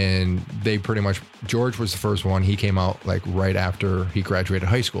when they pretty much, George was the first one. He came out like right after he graduated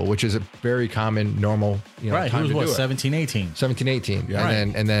high school, which is a very common, normal, right. time he was to do 17, 18. 17, 18. Yeah.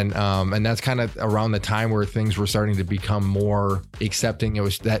 And then that's kind of around the time where things were starting to become more accepting. It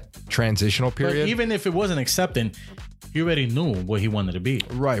was that transitional period. But even if it wasn't accepting, he already knew what he wanted to be.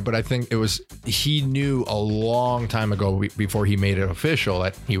 Right, but I think he knew a long time ago before he made it official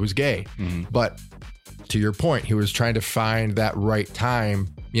that he was gay. But to your point, he was trying to find that right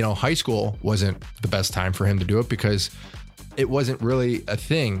time high school wasn't the best time for him to do it because it wasn't really a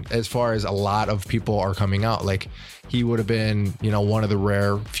thing as far as a lot of people are coming out. Like he would have been, one of the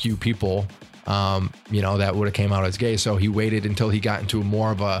rare few people, that would have came out as gay. So he waited until he got into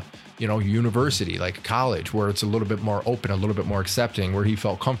more of a, university, like college, where it's a little bit more open, a little bit more accepting, where he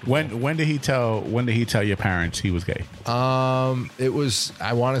felt comfortable. When did he tell your parents he was gay? It was,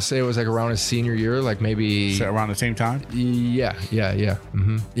 I want to say it was like around his senior year, like maybe So around the same time? Yeah.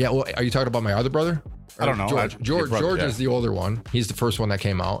 Mm-hmm. Yeah. Well, are you talking about my other brother? I don't know. George is the older one. He's the first one that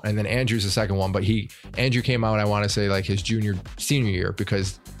came out, and then Andrew's the second one. But Andrew came out, I want to say, like his senior year,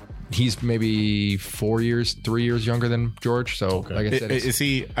 because he's maybe 3 years younger than George. So, like I said,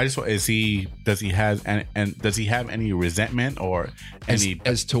 does he have any resentment or any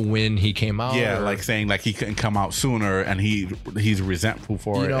as to when he came out? Yeah, like saying like he couldn't come out sooner, and he's resentful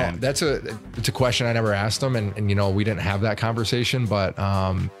for it. And it's a question I never asked him, and we didn't have that conversation. But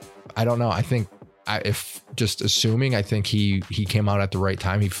I don't know. I think. If just assuming, I think he came out at the right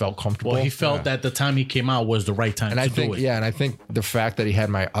time. He felt comfortable. Well, he felt that the time he came out was the right time to do it. Yeah, and I think the fact that he had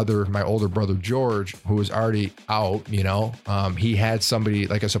my older brother George, who was already out, he had somebody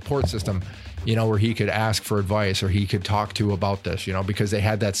like a support system, where he could ask for advice or he could talk to about this, because they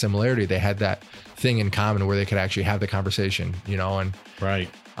had that similarity. They had that thing in common where they could actually have the conversation, and right.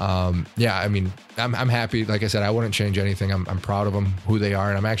 Yeah, I mean, I'm happy. Like I said, I wouldn't change anything. I'm proud of them, who they are.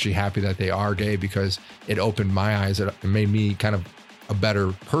 And I'm actually happy that they are gay because it opened my eyes. It made me kind of a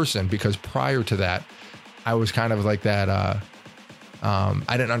better person, because prior to that, I was kind of like that. I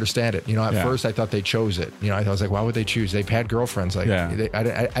didn't understand it. At first I thought they chose it. I was like, why would they choose? They've had girlfriends. Like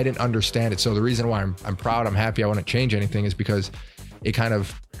I didn't understand it. So the reason why I'm proud, I'm happy, I wouldn't change anything is because it kind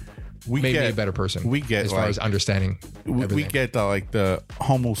of made me a better person. We get as far as understanding. We get the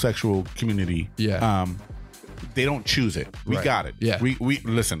homosexual community. Yeah. They don't choose it. We got it. Yeah. We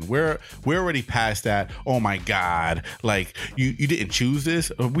listen. We're already past that. Oh my God! Like you didn't choose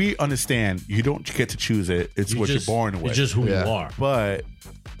this. We understand you don't get to choose it. It's what you're born with. It's just who you are. But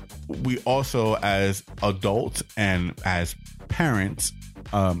we also, as adults and as parents,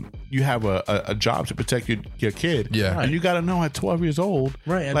 you have a job to protect your kid. Yeah. And you got to know at 12 years old,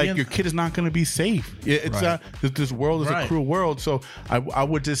 right? Like your kid is not going to be safe. It's not. This world is a cruel world. So I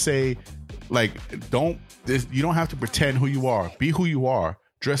would just say, like, you don't have to pretend who you are. Be who you are.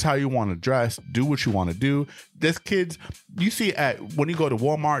 Dress how you want to dress. Do what you want to do. There's kids you see when you go to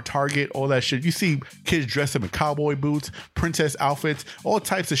Walmart, Target, all that shit. You see kids dressed up in cowboy boots, princess outfits, all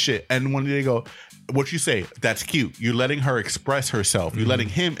types of shit. And when they go, what you say, that's cute. You're letting her express herself. You're letting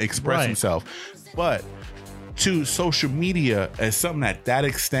him express himself. But to social media as something at that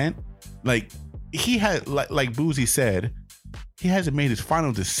extent, like he had, like Boozy said, he hasn't made his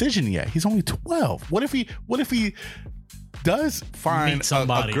final decision yet. He's only 12. What if he does find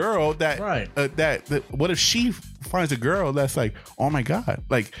a girl that what if she finds a girl that's like, oh my God,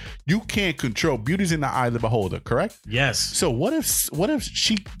 like you can't control, beauty's in the eye of the beholder, correct? Yes. So what if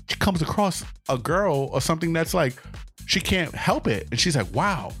she comes across a girl or something that's like she can't help it and she's like,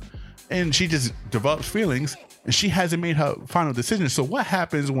 wow, and she just develops feelings and she hasn't made her final decision. So what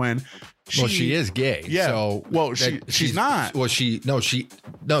happens when she is gay? Yeah. So she's not. Well, she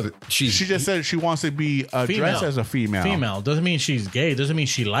just said she wants to be dressed as a female. Female doesn't mean she's gay. Doesn't mean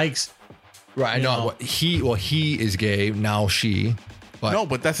she likes. Right. I know. He is gay now.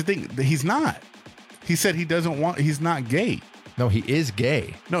 But that's the thing. He's not. He said he doesn't want. He's not gay. No, he is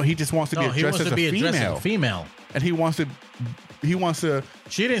gay. No, he just wants to be addressed as a female. And he wants to.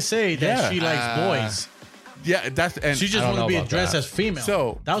 She didn't say that she likes boys. Yeah, she just wants to be addressed as female.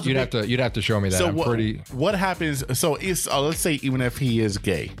 So that was you'd have to show me that. So what happens? So it's let's say even if he is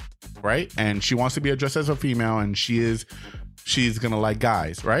gay, right, and she wants to be addressed as a female, and she's gonna like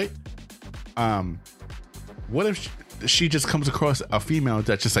guys, right? What if she just comes across a female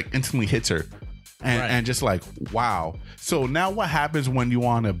that just like instantly hits her, and just like wow. So now what happens when you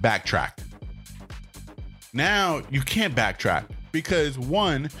want to backtrack? Now you can't backtrack. Because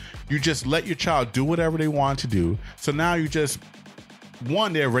one, you just let your child do whatever they want to do. So now they're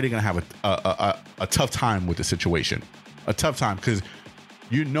already going to have a tough time with the situation. A tough time because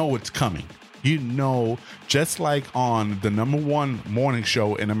you know it's coming. Just like on the #1 morning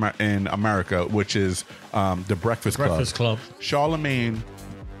show in America, which is The Breakfast Club. Charlemagne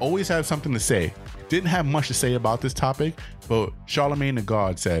always had something to say. Didn't have much to say about this topic, but Charlemagne the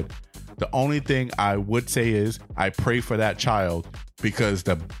God said, the only thing I would say is I pray for that child because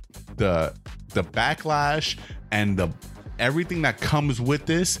the backlash and everything that comes with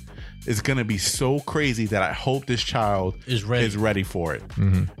this is going to be so crazy that I hope this child is ready for it.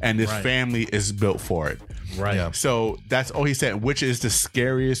 Mm-hmm. And this family is built for it. Right. Yeah. So that's all he said, which is the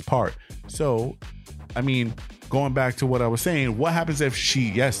scariest part. So, I mean, going back to what I was saying, what happens if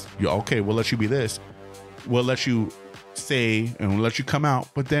we'll let you be this. We'll let you say and we'll let you come out.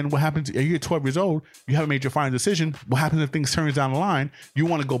 But then what happens? You're 12 years old. You haven't made your final decision. What happens if things turns down the line? You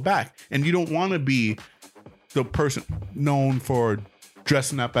want to go back, and you don't want to be the person known for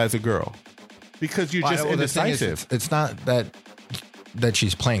dressing up as a girl because you're just indecisive. It's not that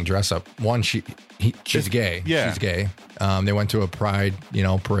she's playing dress up. One, she's gay. Yeah. She's gay. They went to a pride,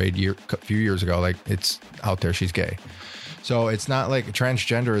 parade a few years ago. Like, it's out there. She's gay. So it's not like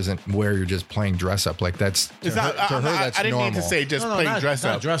transgender isn't where you're just playing dress up. Like, that's to her, that's I didn't normal. mean to say just playing dress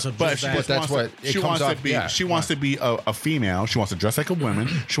up. just But she that. just That's wants what to, it she comes wants off- to be. yeah. She wants to be a female. She wants to dress like a woman.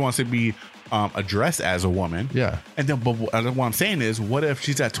 She wants to be addressed as a woman. Yeah. And then, but what I'm saying is, what if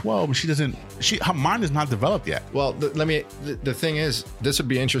she's at 12 and she doesn't? Her mind is not developed yet. Well, the thing is, this would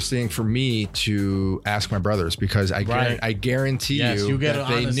be interesting for me to ask my brothers because I guarantee Yes, you get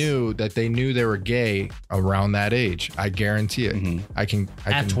that they knew they were gay around that age. I guarantee it. Mm-hmm. I can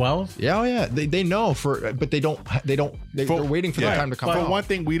At 12? Yeah, oh yeah. They know but they're waiting for the time to come But out. one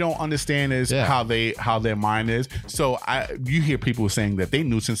thing we don't understand is how their mind is. So you hear people saying that they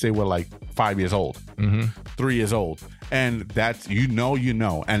knew since they were like 5 years old, 3 years old, and that's you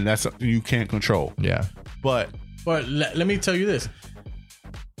know, and that's you can't control. Yeah. But let me tell you this.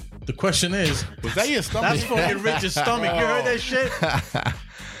 The question is, was that your stomach? that's fucking Rich's stomach. You heard that shit?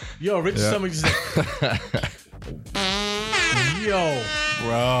 Yo, Rich's stomach just yo.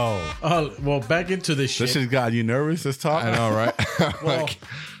 Bro. Well, back into this shit. This has got you nervous, this talk? I know, right? Well,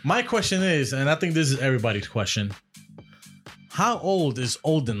 my question is, and I think this is everybody's question, how old is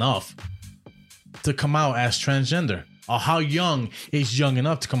old enough to come out as transgender? Or how young is young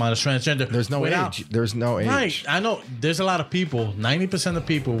enough to come out as transgender? There's no age. There's no age. Right. I know there's a lot of people, 90% of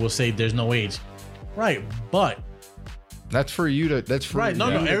people will say there's no age. Right. But That's for you to. That's for Right, no,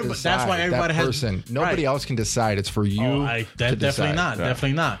 you to everybody- decide. that's why everybody that has- person. Nobody right. else can decide. It's for you. to definitely decide. not. Yeah.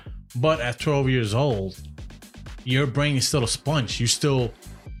 Definitely not. But at 12 years old, your brain is still a sponge. You're still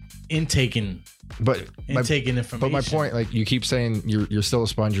intaking But information. But my point, like you keep saying, you're still a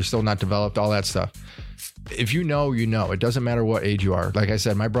sponge. You're still not developed. All that stuff. If you know, you know. It doesn't matter what age you are. Like I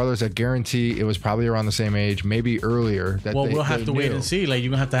said, my brothers, I guarantee it was probably around the same age, maybe earlier. We'll have to wait knew. and see. Like,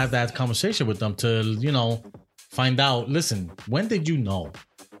 you're gonna have that conversation with them to, find out. Listen, when did you know?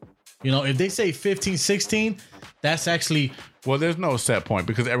 If they say 15, 16, that's actually Well, there's no set point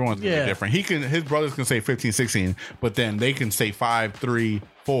because everyone's gonna Yeah. be different. His brothers can say 15, 16, but then they can say 5, 3,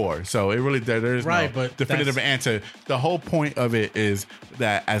 4. So it really there's Right, no but definitive answer. The whole point of it is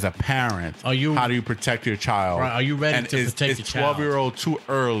that as a parent, how do you protect your child? Right, are you ready and to protect your child? 12-year-old too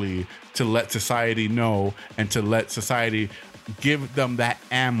early to let society know and to let society give them that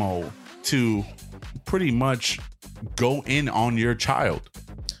ammo to pretty much go in on your child?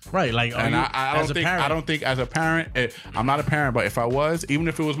 right. Like, And I don't think as a parent, I'm not a parent, but if I was, even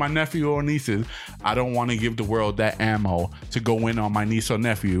if it was my nephew or nieces, I don't want to give the world that ammo to go in on my niece or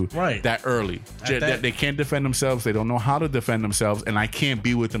nephew Right. that early. That- They can't defend themselves. They don't know how to defend themselves, and I can't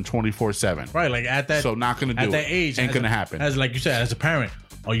be with them 24/7. right. Like at that. So not gonna do at it. that age. Ain't as gonna a- happen. As like you said, as a parent,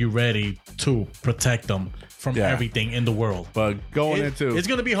 are you ready to protect them from Yeah. everything in the world? But going into It's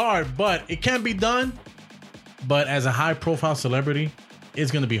gonna be hard, but it can be done. But as a high profile celebrity,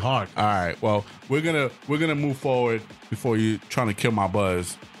 it's gonna be hard. all right, well, we're gonna move forward before you trying to kill my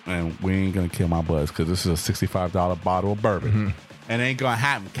buzz, and we ain't gonna kill my buzz because this is a $65 bottle of bourbon. And it ain't gonna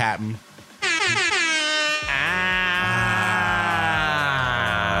happen, Captain.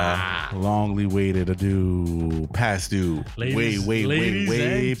 Longly waited adieu, past due. Ladies way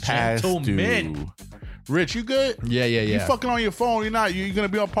and past gentlemen. due. Rich, you good? Yeah. You fucking on your phone? You're not? You gonna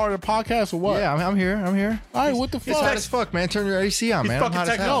be on part of the podcast or what? Yeah, I'm here. I'm here. All right, what the It's fuck? hot as fuck, man. Turn your AC on, He's man. I'm fucking hot as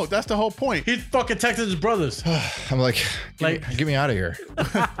techno. No, hell. that's the whole point. He fucking texted his brothers. I'm like, get me out of here.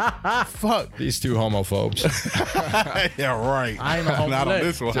 Fuck. These two homophobes. Yeah, right. I ain't a homo. Not on Look,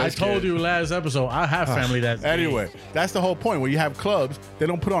 this one. I Just told kidding. you last episode. I have family that's Anyway, that's the whole point. When you have clubs, they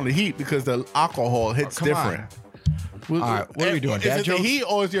don't put on the heat because the alcohol hits come on. different. All right, what are we doing, Is dad it the jokes? heat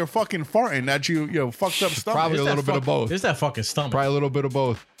or is your fucking farting that you fucked up stomach? Probably It's a that little bit of fuck- both. It's that fucking stomach. Probably a little bit of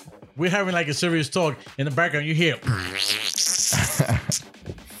both. We're having like a serious talk in the background. You hear?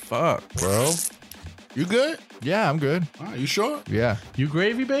 Fuck, bro. You good? Yeah, I'm good. All right, you sure? Yeah. You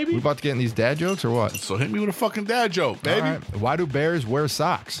gravy, baby? We about to get in these dad jokes or what? So hit me with a fucking dad joke, baby. All right. Why do bears wear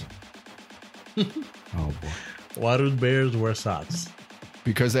socks? Oh boy. Why do bears wear socks?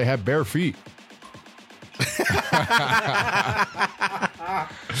 Because they have bare feet.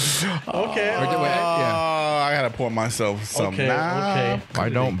 Okay. Yeah. I gotta pour myself some Okay, now.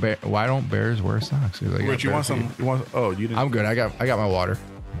 okay. Why don't bears wear socks? Like, Rich, you want some? You want? Oh, you didn't. I'm good. I got my water.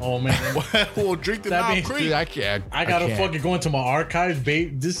 Oh man, Well, drink the That Knob means- Creek. Dude, I can't. I gotta can't. fucking go into my archives,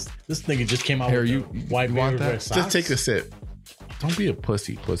 babe. This nigga just came out Here, with you- the white you want bear that? red socks. Just take a sip. Don't be a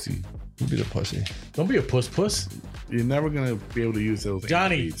pussy. You be the pussy. Don't be a puss. You're never gonna be able to use those.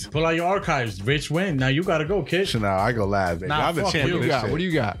 Johnny, beats. pull out your archives. Rich win. Now you gotta go, kid. So now I go live, baby. Nah, I'm the fuck champion. What do you. you got? What do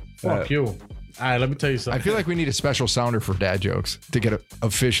you got? Fuck you. All right, let me tell you I something. feel like we need a special sounder for dad jokes to get it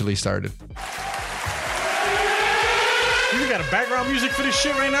officially started. You got a background music for this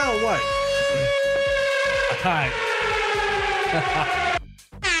shit right now or what? All right,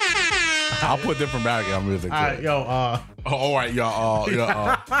 I'll put different background music. all right, to it. yo. Oh, all right, y'all.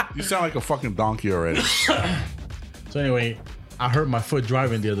 You sound like a fucking donkey already. So anyway, I hurt my foot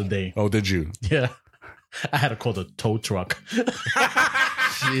driving the other day. Oh, did you? Yeah, I had to call the tow truck.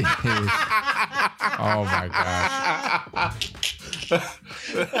 Jeez. Oh my gosh.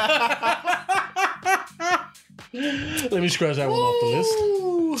 Let me scratch that one off the list.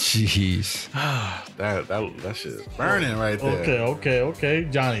 Jeez. That shit is burning right there. Okay.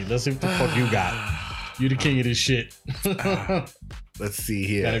 Johnny, let's see what the fuck you got. You the king of this shit. Let's see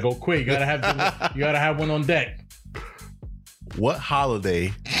here. Gotta go quick. You gotta have one on deck. What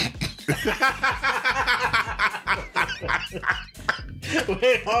holiday?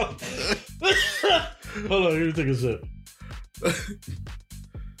 Wait, hold on. Let me take a sip.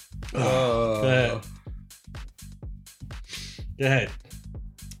 Go ahead. Go ahead.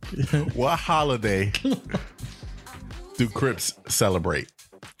 What holiday do Crips celebrate?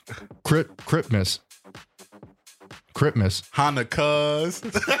 Cripmas. Hanukkahs.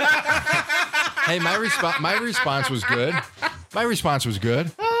 Hey, my response was good. My response was good.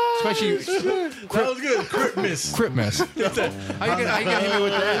 Especially That was good. Christmas. Cripmas. How you gonna hit me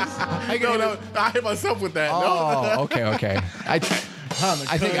with that? How you gonna hit me- I hit myself with that. Oh, okay. I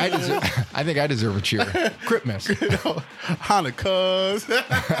think I deserve a cheer. Cripmas. Hanukkahs.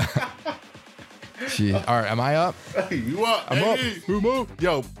 Jeez. All right, am I up? You up? I'm up. Who moved?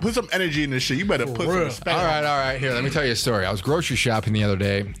 Yo, put some energy in this shit. You better put some real. respect. All right. Here, let me tell you a story. I was grocery shopping the other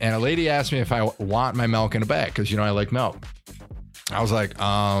day, and a lady asked me if I want my milk in a bag because I like milk. I was like,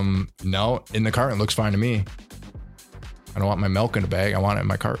 no. In the carton looks fine to me. I don't want my milk in a bag. I want it in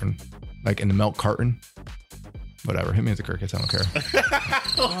my carton, like in the milk carton. Whatever. Hit me with the crickets. I don't care.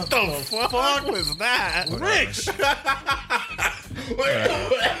 What the fuck was that? Rich.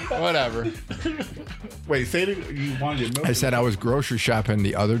 Whatever. Wait, say it. You wanted your milk? I said I was grocery shopping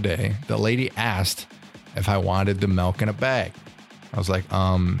the other day. The lady asked if I wanted the milk in a bag. I was like,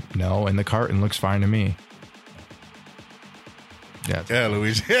 no, in the carton looks fine to me. Yeah. Yeah,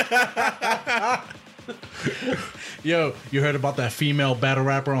 Luigi. Yo, you heard about that female battle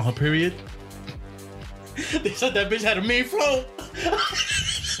rapper on her period? They said that bitch had a mean flow.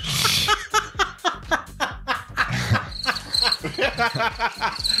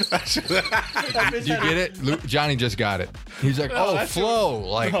 You get it? Johnny just got it. He's like, oh, that shit flow.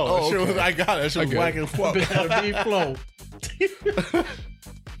 Like, Oh, oh, that shit was, okay. I got it. That shit was Okay. whack as fuck. Bitch had a mean flow.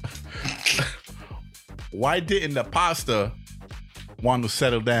 Why didn't the pasta want to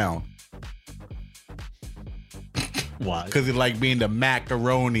settle down? Why? Because it like being the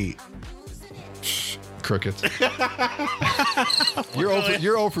macaroni. Crickets. You're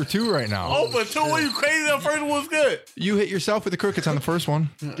 0 for 2 right now. Oh, but two, are you crazy? The first one was good. You hit yourself with the crickets on the first one.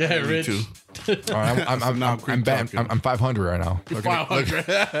 Yeah, Me Rich. too. All right, I'm 500 right now. Looking at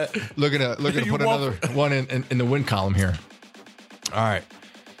 500. looking to You put won- another one in the win column here. All right.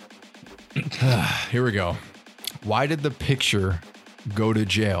 Here we go. Why did the picture go to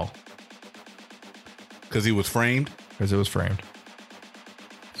jail? Because he was framed. Because it was framed.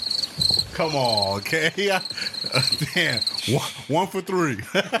 Come on, okay? Damn. One for 3.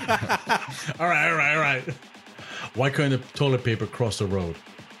 All right. Why couldn't the toilet paper cross the road?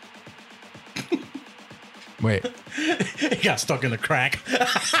 Wait. It got stuck in the crack.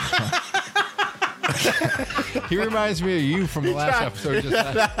 He reminds me of you from the last episode.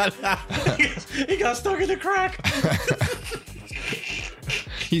 He got stuck in the crack.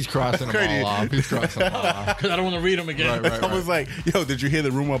 He's crossing them Crazy. all off. He's crossing them all off. Because I don't want to read them again. Right. I was like, yo, did you hear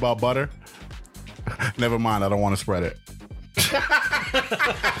the rumor about butter? Never mind. I don't want to spread it.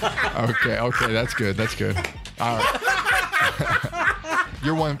 Okay, that's good. All right.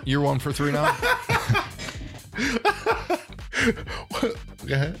 You're 1 for 3 now?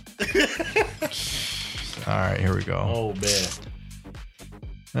 Go ahead. All right, here we go. Oh, man.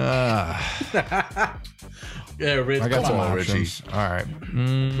 Ah, Yeah, Rich. I got come some on. options. All right.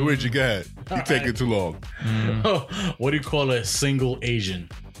 Luigi, go ahead. You taking too long. What do you call a single Asian?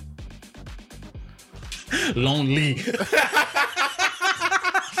 Lonely.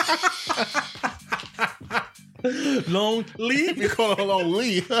 Lonely. We call it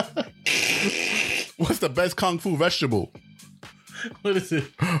lonely. What's the best kung fu vegetable? What is it?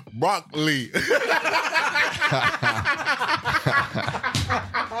 Broccoli.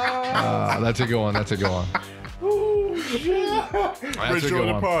 That's a good one. That's a good one. That's Rich a good on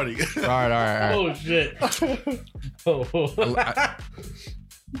the one. party. All right. Oh shit. Oh.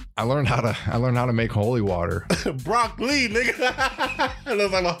 I learned how to make holy water. Broccoli, nigga. It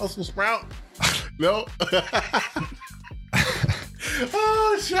looks like a hustle sprout. No.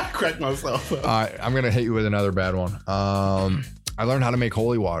 Oh shit! I cracked myself. All right, I'm gonna hit you with another bad one. I learned how to make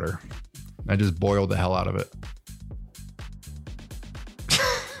holy water. I just boiled the hell out of it.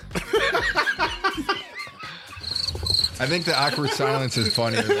 I think the awkward silence is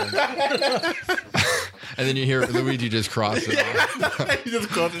funnier than. And then you hear Luigi just cross it off. You just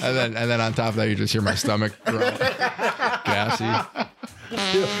caught this. And then on top of that, you just hear my stomach growl. Gassy.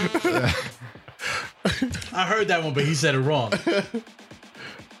 I heard that one, but he said it wrong.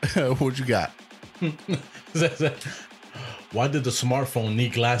 What you got? Why did the smartphone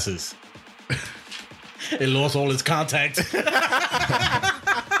need glasses? It lost all its contacts.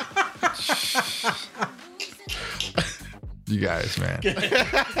 You guys, man.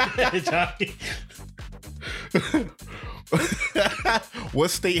 Johnny. What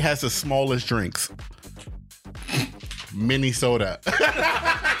state has the smallest drinks? Minnesota.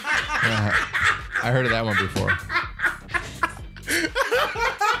 I heard of that one before.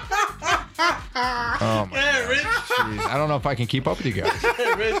 Oh my Yeah, Rich. Jeez. I don't know if I can keep up with you guys.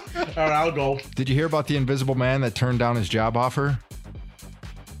 Yeah, Rich. All right, I'll go. Did you hear about the invisible man that turned down his job offer?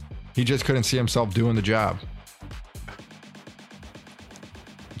 He just couldn't see himself doing the job.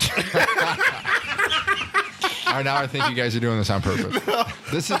 All right, now I think you guys are doing this on purpose.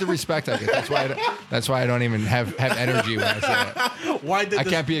 This is the respect I get. That's why I don't even have energy when I say it. Why did I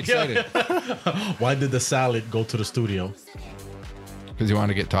can't be excited Why did the salad go to the studio? because you want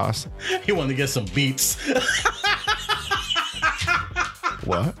to get tossed. He wanted to get some beats.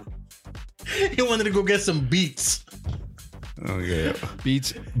 What? He wanted to go get some beats. Oh yeah.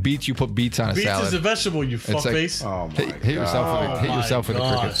 Beets. You put beets on a Beets salad. is a vegetable, you It's like- fuckface. Oh my hit yourself with the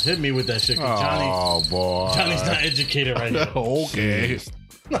God. crickets. Hit me with that shit, 'cause Oh boy. Johnny's not educated right now. Okay.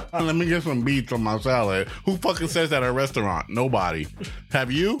 Let me get some beets on my salad. Who fucking says that at a restaurant? Nobody.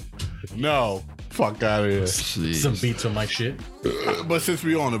 Have you? No. Fuck out of here. Jeez. Some beats on my shit. But since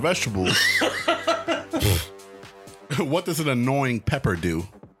we're on the vegetables, what does an annoying pepper do?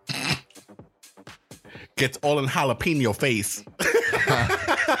 Gets all in jalapeno face.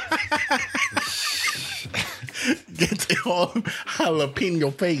 Gets all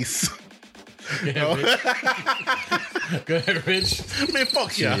jalapeno face. Go ahead, Rich. Man,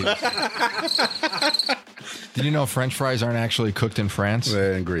 fuck yeah. Did you know French fries aren't actually cooked in France?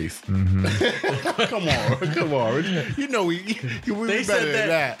 In Greece. Mm-hmm. come on. You know we They better said than that.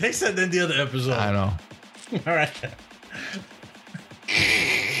 that. They said that in the other episode. I know. All right.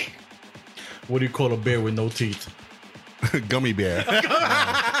 What do you call a bear with no teeth? Gummy bear.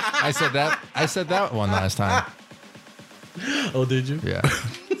 I said that one last time. Oh, did you? Yeah.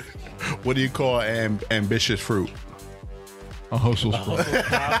 What do you call ambitious fruit? A hostile squad.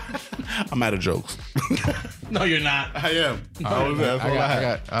 I'm out of jokes. No, you're not. I am. That's all I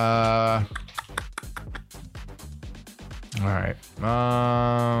had. All right.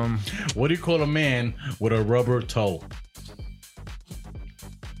 What do you call a man with a rubber toe?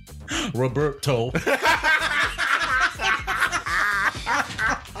 Roberto.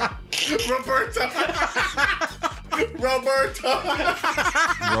 Roberto.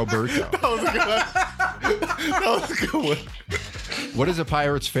 That was a good one. What is a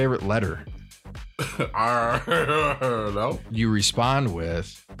pirate's favorite letter? No. You respond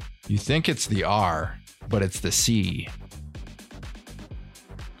with, you think it's the R, but it's the C.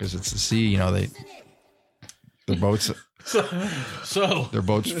 Because it's the C, you know, their boats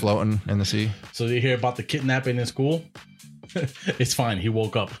floating in the sea. So you hear about the kidnapping in school? It's fine. He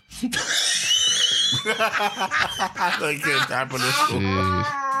woke up.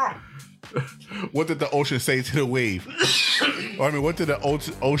 Jeez. What did the ocean say to the wave? Or, I mean, what did the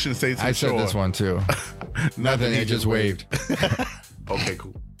ocean say to the I shore? said this one too. Nothing, it just waved. Okay,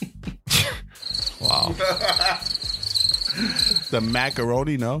 cool. Wow. The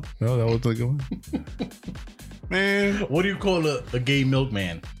macaroni, no, that was a good one. Man, What do you call a gay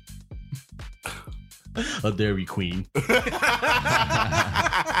milkman? A Dairy Queen.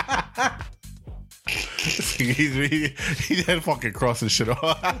 he had fucking crossing shit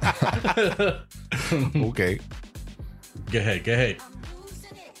off. Okay. Go ahead.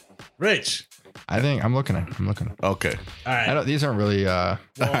 Rich. I think I'm looking. Okay. All right. These aren't really. All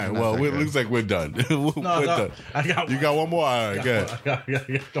right. Well, it looks like we're done. We're done. I got You one. got one more? All right, good. I got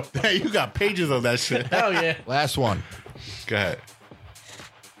Hey, you got pages of that shit. Hell yeah. Last one. Go ahead.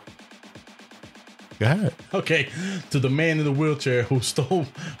 Go ahead. Okay. To the man in the wheelchair who stole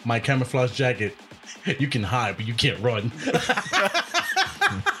my camouflage jacket. You can hide, but you can't run.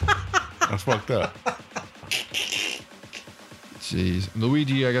 That's fucked up. Jeez,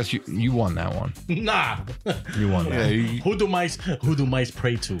 Luigi. I guess you won that one. Nah. You won Yeah, that. Who do mice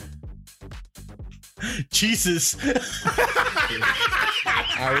pray to? Jesus. All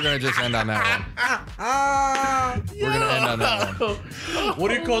right, we're gonna just end on that one. We're gonna end on that one. What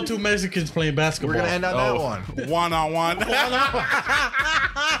do you call two Mexicans playing basketball? We're gonna end on that one. 1-on-1.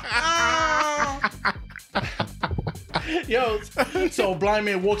 Yo, so a blind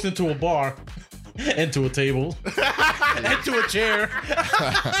man walks into a bar, into a table, into a chair.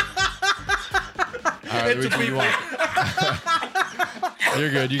 All right, Luigi, you won. You're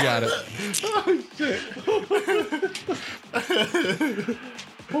good. You got it.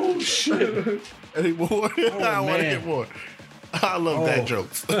 Oh shit! Any more? I want to man. get more. I love that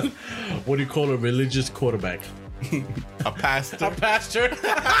jokes. What do you call a religious quarterback? A pastor. A pastor.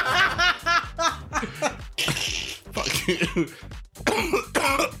 Fuck you.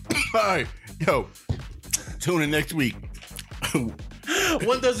 All right. Yo, tune in next week.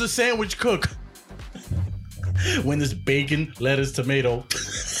 When does the sandwich cook? When there's bacon, lettuce, tomato.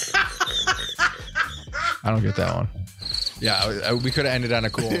 I don't get that one. Yeah, we could have ended on a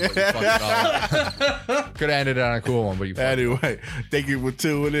cool one, but you fucked it all. Could have ended on a cool one, but you fucked it all. Anyway, thank you for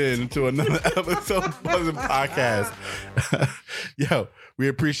tuning in to another episode of Buzzin' Podcast. Yo, we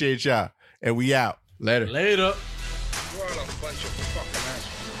appreciate y'all, and we out. Later. Later. You're all a bunch of fucking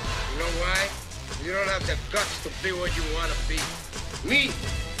assholes. You know why? You don't have the guts to be what you want to be. Me,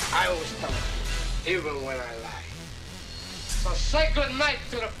 I always tell them, even when I lie. So say good night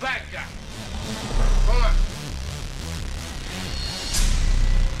to the bad guy.